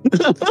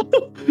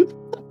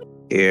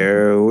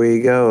 Here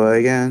we go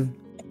again.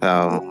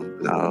 Oh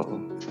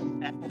no.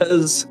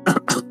 As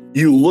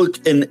you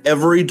look in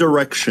every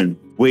direction,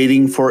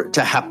 waiting for it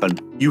to happen,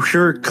 you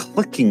hear a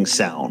clicking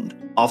sound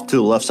off to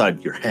the left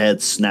side. Your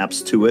head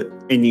snaps to it,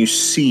 and you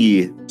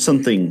see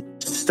something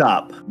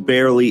stop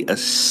barely a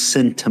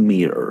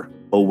centimeter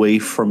away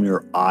from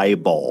your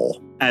eyeball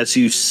as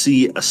you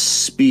see a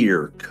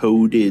spear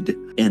coated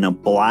in a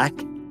black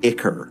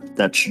ichor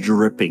that's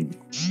dripping.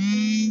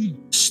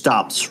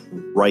 Stops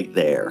right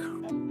there.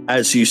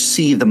 As you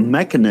see the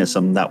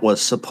mechanism that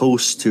was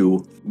supposed to,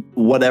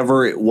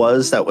 whatever it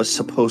was that was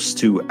supposed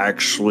to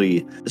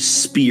actually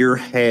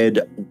spearhead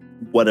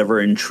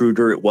whatever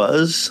intruder it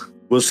was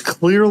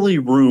clearly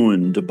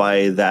ruined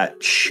by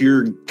that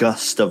sheer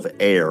gust of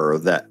air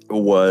that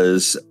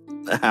was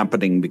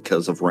happening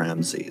because of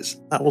Ramses.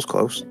 That was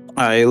close.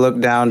 I look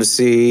down to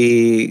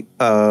see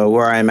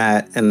where I'm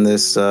at in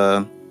this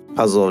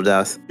puzzle of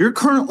death. You're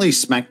currently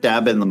smack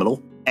dab in the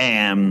middle,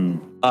 and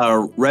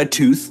Red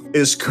Tooth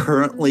is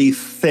currently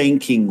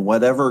thanking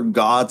whatever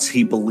gods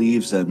he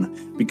believes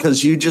in,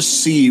 because you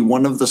just see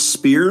one of the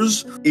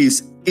spears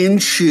is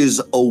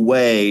inches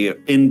away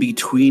in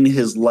between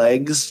his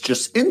legs,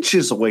 just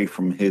inches away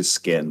from his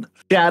skin.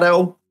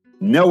 Shadow,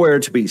 nowhere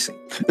to be seen.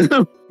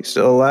 You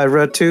still alive,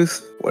 Red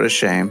Tooth? What a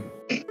shame.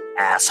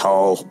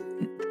 asshole.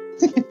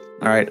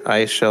 All right,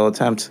 I shall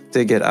attempt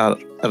to get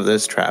out of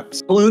this trap.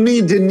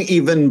 Clooney didn't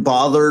even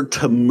bother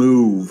to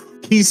move.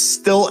 He's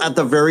still at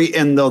the very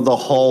end of the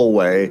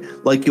hallway,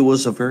 like it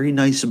was a very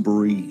nice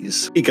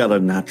breeze. He got a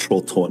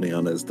natural 20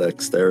 on his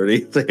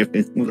dexterity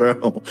saving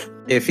throw.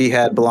 If he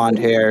had blonde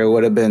hair, it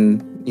would have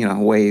been,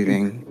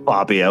 waving.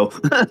 Fabio.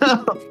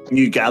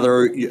 You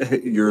gather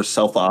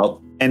yourself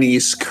up, and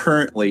he's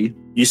currently,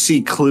 you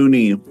see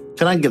Clooney.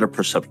 Can I get a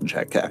perception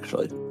check,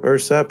 actually?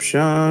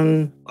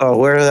 Perception. Oh,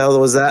 where the hell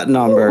was that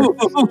number?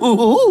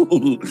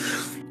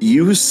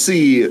 You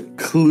see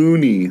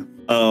Clooney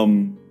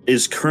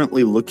is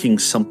currently looking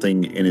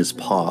something in his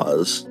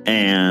paws,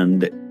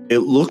 and it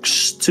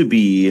looks to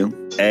be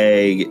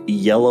a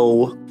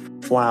yellow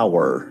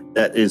flower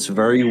that is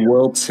very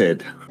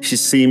wilted. She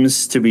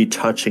seems to be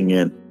touching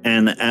it,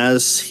 and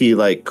as he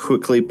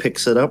quickly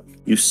picks it up,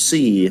 you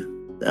see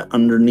that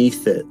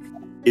underneath it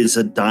is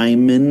a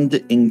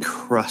diamond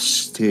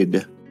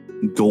encrusted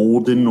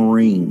golden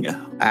ring.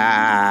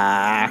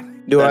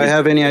 Do I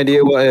have any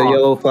idea what a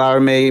yellow flower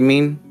may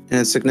mean in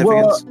its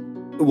significance?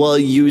 Well,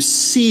 you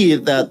see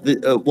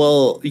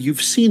that,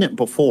 you've seen it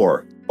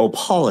before.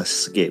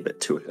 Opolis gave it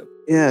to him.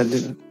 Yeah.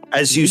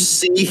 As you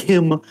see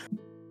him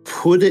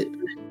put it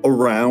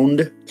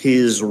around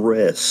his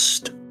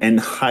wrist and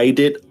hide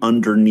it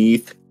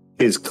underneath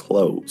his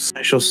clothes.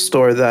 I shall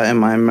store that in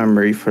my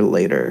memory for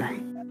later.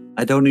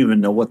 I don't even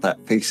know what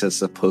that face is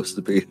supposed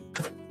to be.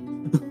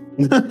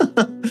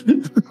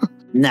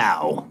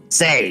 Now,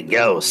 say,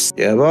 Ghost.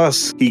 Yeah,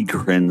 boss. He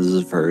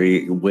grins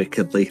very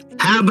wickedly.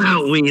 How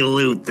about we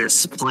loot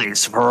this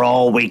place for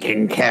all we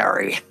can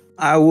carry?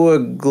 I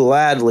would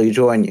gladly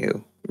join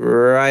you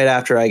right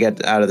after I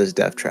get out of this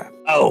death trap.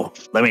 Oh,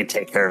 let me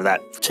take care of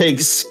that.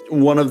 Takes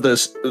one of the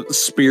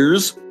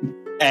spears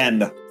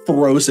and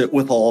throws it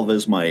with all of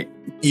his might.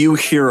 You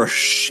hear a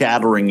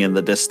shattering in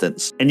the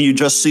distance, and you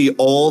just see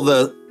all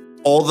the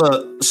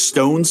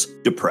stones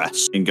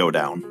depress and go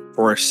down.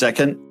 For a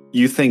second,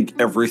 you think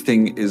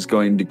everything is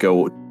going to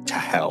go to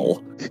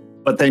hell.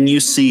 But then you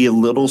see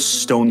little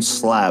stone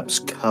slabs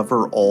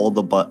cover all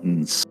the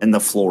buttons, and the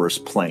floor is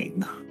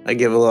plain. I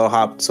give a little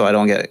hop so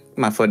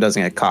my foot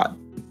doesn't get caught.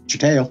 It's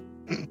your tail.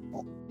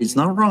 He's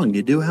not wrong.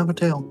 You do have a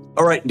tail.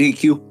 All right,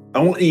 DQ. I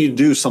want you to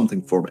do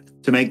something for me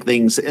to make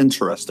things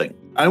interesting.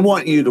 I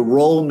want you to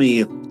roll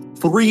me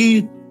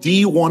 3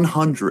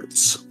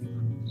 D100s.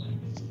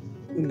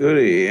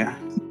 Goody.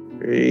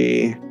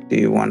 3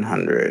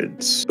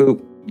 D100s.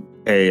 Boop.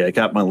 Hey, I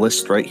got my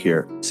list right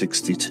here.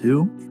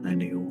 62,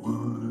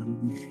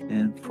 91,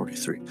 and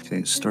 43.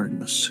 Okay, starting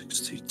with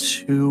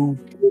 62.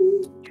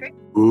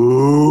 Ooh,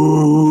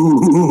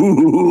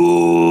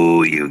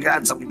 you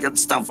got some good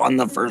stuff on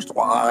the first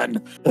one.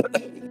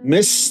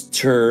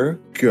 Mr.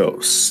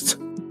 Ghost,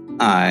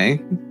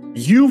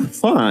 you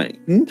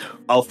find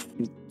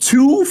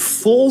 2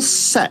 full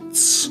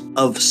sets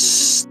of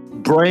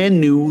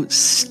brand new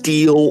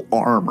steel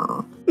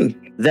armor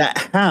that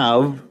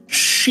have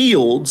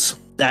shields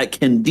that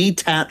can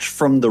detach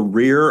from the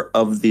rear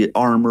of the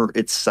armor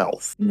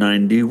itself.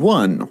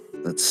 91.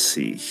 Let's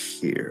see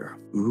here.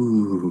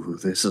 Ooh,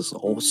 this is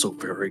also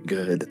very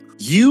good.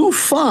 You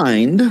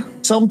find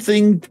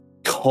something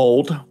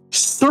called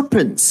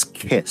Serpent's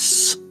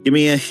Kiss. Give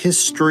me a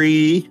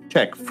history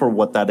check for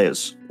what that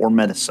is, or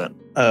medicine.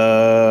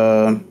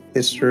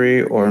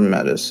 History or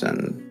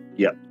medicine?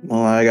 Yep.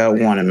 Well, I got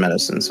 1 in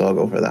medicine, so I'll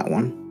go for that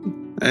one.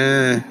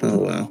 Oh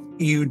well.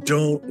 You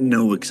don't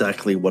know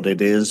exactly what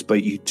it is,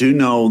 but you do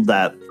know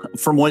that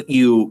from what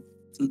you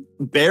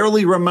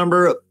barely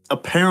remember,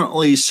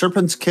 apparently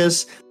Serpent's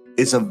Kiss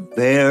is a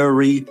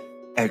very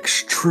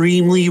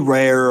extremely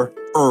rare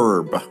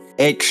herb.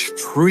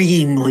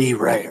 Extremely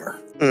rare.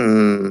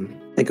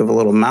 Think of a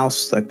little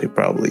mouse that could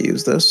probably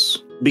use this.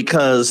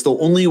 Because the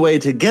only way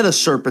to get a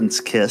Serpent's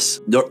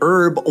Kiss, the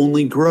herb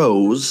only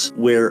grows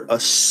where a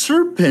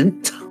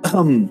serpent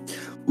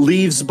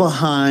leaves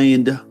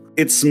behind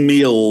its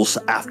meals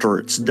after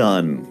it's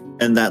done.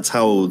 And that's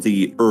how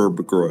the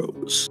herb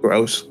grows.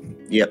 Gross.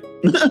 Yep.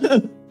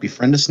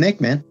 Befriend a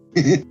snake, man.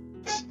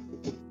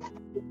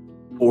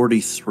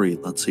 43.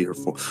 Let's see her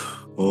for.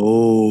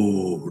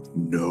 Oh,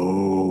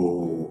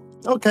 no.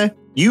 Okay.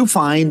 You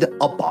find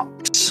a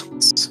box.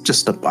 It's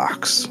just a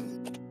box.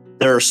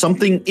 There's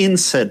something in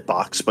said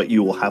box, but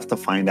you will have to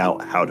find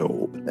out how to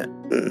open it.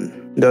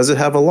 Does it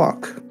have a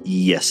lock?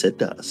 Yes, it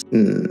does.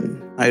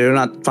 I do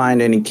not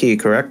find any key,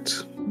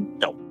 correct?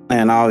 No.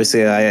 And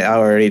obviously, I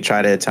already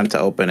tried to attempt to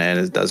open it, and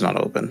it does not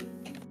open.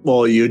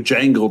 Well, you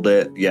jangled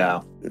it,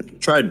 yeah.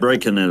 Tried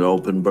breaking it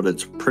open, but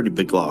it's a pretty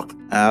big lock.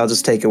 I'll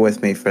just take it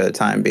with me for the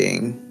time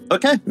being.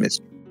 Okay.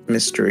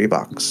 Mystery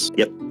box.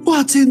 Yep.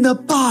 What's in the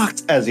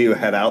box? As you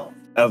head out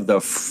of the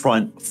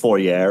front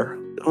foyer.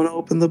 Don't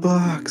open the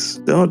box.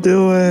 Don't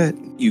do it.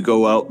 You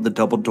go out the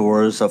double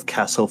doors of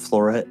Castle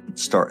Floret and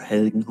start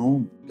heading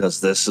home,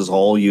 because this is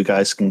all you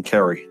guys can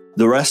carry.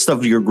 The rest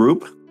of your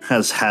group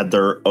has had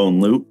their own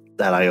loot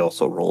that I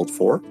also rolled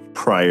for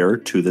prior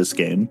to this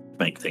game to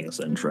make things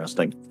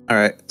interesting. All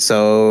right.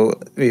 So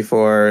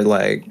before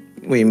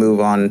we move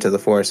on to the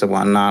forest and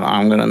whatnot,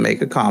 I'm going to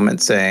make a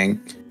comment saying,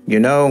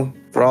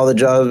 for all the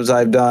jobs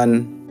I've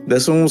done,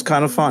 this one was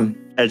kind of fun.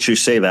 As you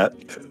say that,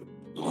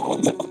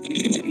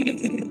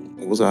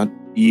 What was that?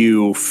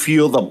 you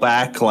feel the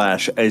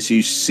backlash as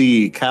you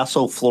see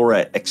Castle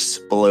Floret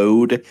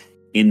explode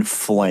in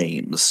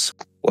flames.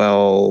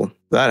 Well,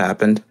 that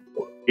happened.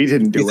 He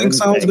didn't do You think anything.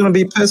 someone's going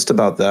to be pissed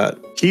about that?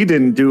 He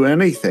didn't do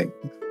anything.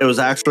 It was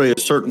actually a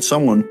certain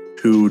someone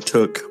who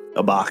took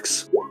a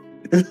box.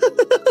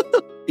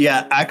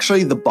 Yeah,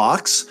 actually the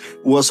box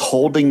was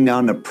holding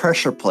down a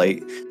pressure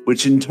plate,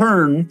 which in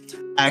turn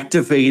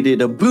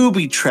activated a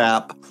booby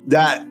trap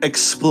that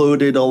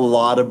exploded a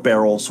lot of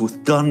barrels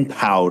with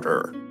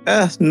gunpowder.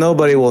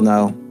 Nobody will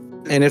know.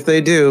 And if they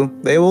do,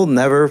 they will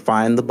never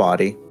find the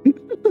body.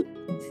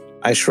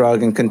 I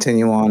shrug and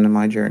continue on in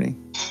my journey.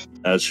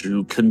 As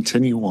you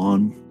continue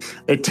on,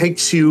 it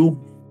takes you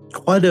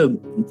quite a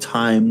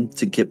time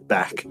to get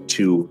back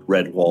to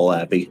Redwall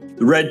Abbey.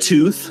 Red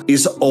Tooth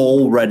is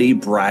already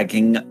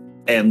bragging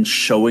and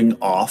showing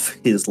off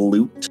his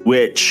loot,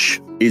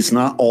 which is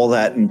not all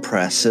that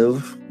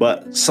impressive,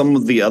 but some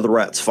of the other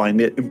rats find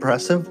it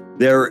impressive.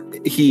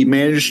 He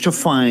managed to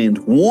find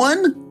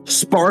 1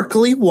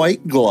 sparkly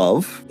white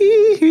glove,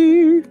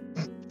 2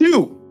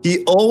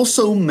 He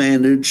also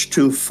managed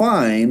to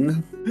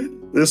find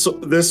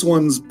this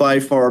one's by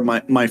far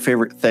my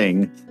favorite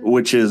thing,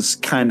 which is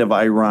kind of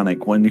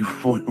ironic when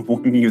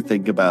you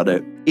think about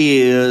it,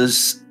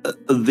 is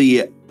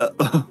the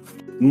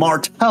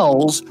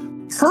Martel's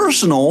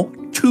personal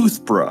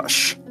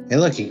toothbrush. Hey,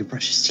 look, he can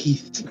brush his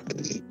teeth.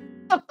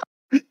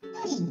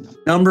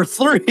 Number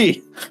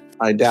 3.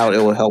 I doubt it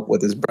will help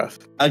with his breath.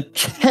 A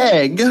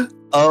keg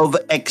of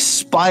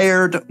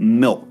expired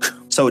milk.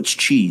 So it's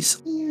cheese.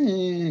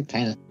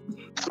 Kind of.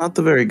 Not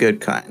the very good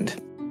kind.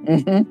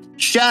 Mm-hmm.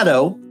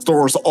 Shadow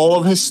stores all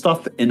of his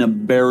stuff in a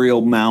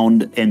burial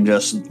mound and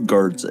just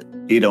guards it.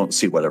 You don't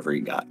see whatever he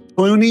got.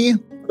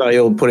 Clooney. Thought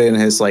he'll put it in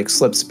his like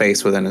slip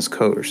space within his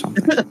coat or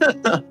something.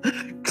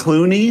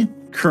 Clooney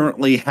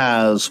currently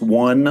has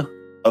one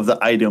of the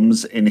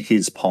items in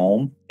his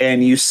palm,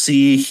 and you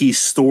see he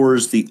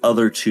stores the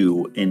other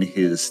 2 in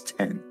his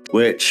tent,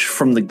 which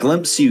from the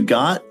glimpse you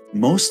got,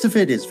 most of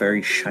it is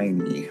very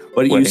shiny.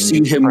 But you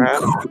see him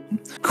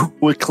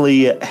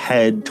quickly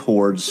head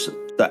towards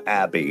the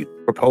Abbey.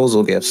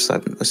 Proposal gifts,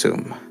 I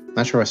assume.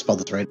 Not sure if I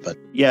spelled this right, but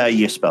Yeah,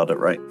 you spelled it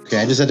right. okay,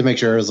 I just had to make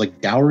sure it was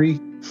like dowry.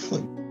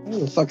 Like, what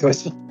the fuck do I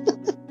spell?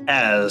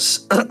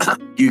 As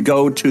you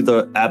go to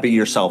the Abbey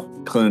yourself,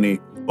 Clooney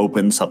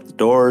opens up the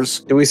doors.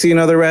 Do we see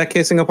another rat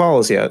kissing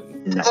Apollos yet?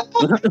 No.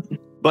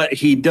 But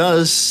he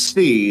does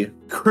see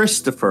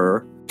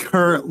Christopher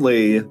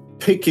currently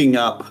picking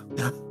up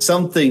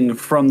something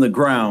from the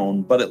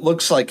ground, but it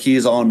looks like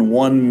he's on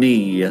one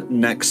knee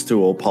next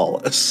to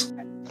Apollos.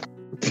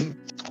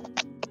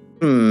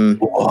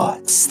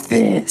 What's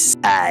this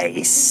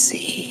I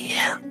see?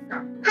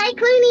 Hi,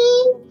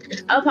 Clooney.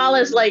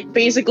 Apollos like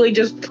basically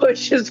just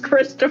pushes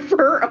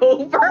Christopher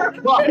over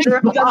and runs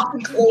up to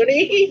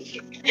Clooney.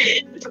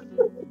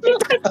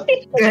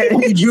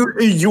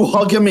 you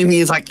hug him and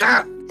he's like,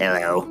 ah.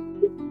 Hello.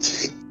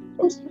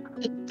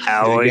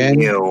 How are Again?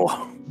 you?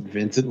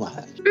 Vincent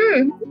laughed.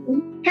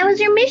 How was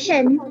your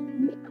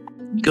mission?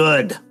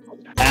 Good.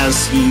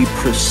 As he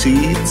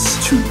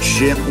proceeds to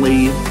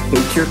gently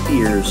take your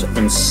ears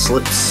and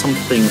slip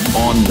something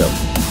on them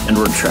and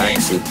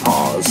retracts his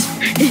paws.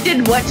 He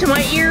did what to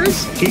my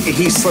ears?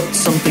 He slipped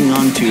something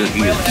onto your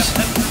ears.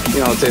 You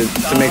know,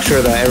 to make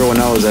sure that everyone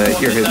knows that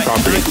you're his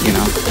property, you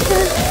know.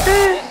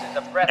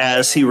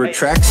 As he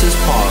retracts his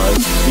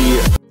paws, he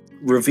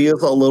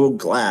reveals a little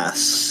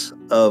glass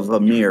of a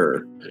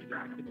mirror.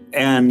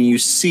 And you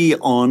see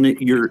on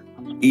your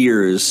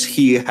ears,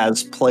 he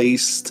has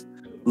placed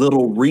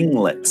little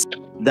ringlets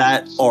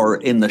that are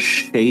in the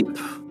shape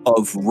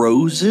of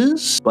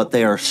roses, but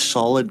they are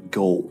solid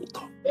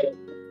gold.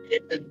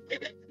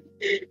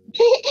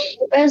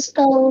 Rose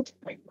gold.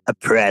 A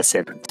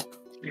present.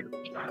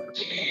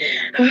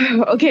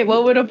 Okay,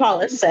 what would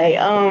Apollos say?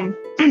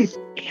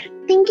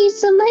 Thank you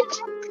so much.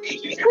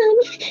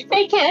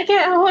 I can't,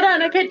 hold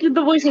on, I can't do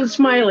the voice of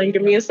smiling.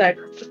 Give me a sec.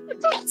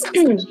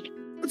 Thank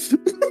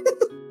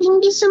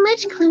you so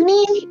much,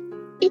 Clooney.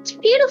 It's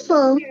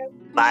beautiful.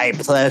 My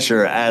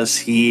pleasure, as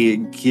he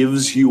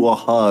gives you a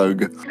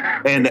hug,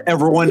 and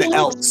everyone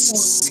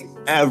else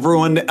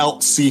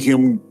see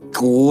him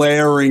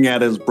glaring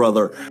at his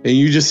brother. And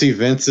you just see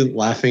Vincent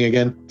laughing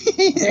again.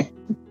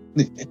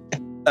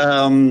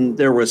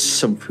 There was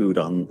some food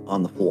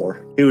on the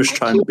floor. He was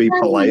trying to be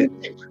polite.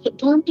 I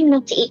told you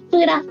not to eat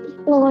food off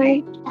the floor.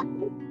 I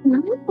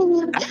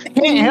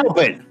can't help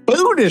it.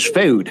 Food is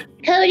food,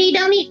 Cody,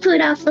 don't eat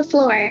food off the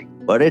floor.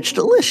 But it's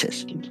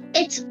delicious.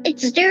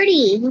 It's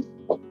dirty.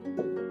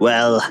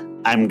 Well,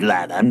 I'm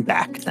glad I'm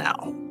back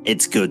now.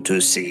 It's good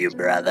to see you,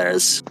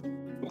 brothers.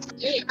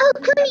 Oh,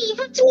 Cody, you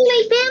have to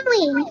meet my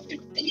family.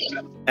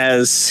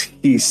 As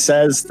he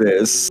says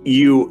this,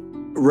 you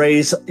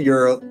raise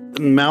your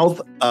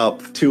mouth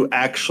up to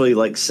actually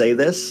like say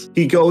this.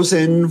 He goes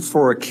in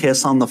for a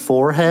kiss on the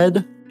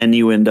forehead, and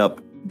you end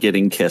up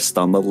getting kissed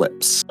on the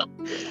lips.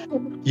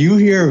 You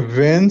hear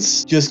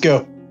Vince just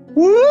go,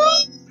 woo!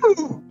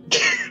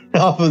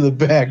 Off in the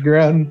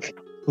background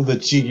with a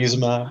cheeky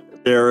smile.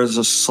 There is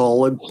a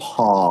solid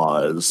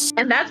pause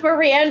And that's where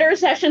we end our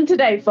session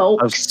today,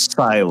 folks. of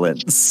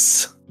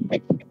silence.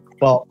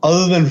 Well,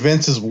 other than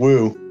Vince's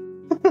woo.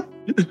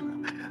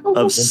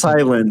 Of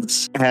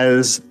silence,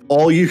 as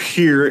all you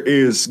hear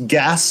is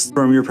gasps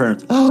from your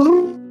parents.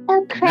 Oh,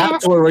 crap.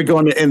 That's where we're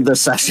going to end the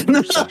session.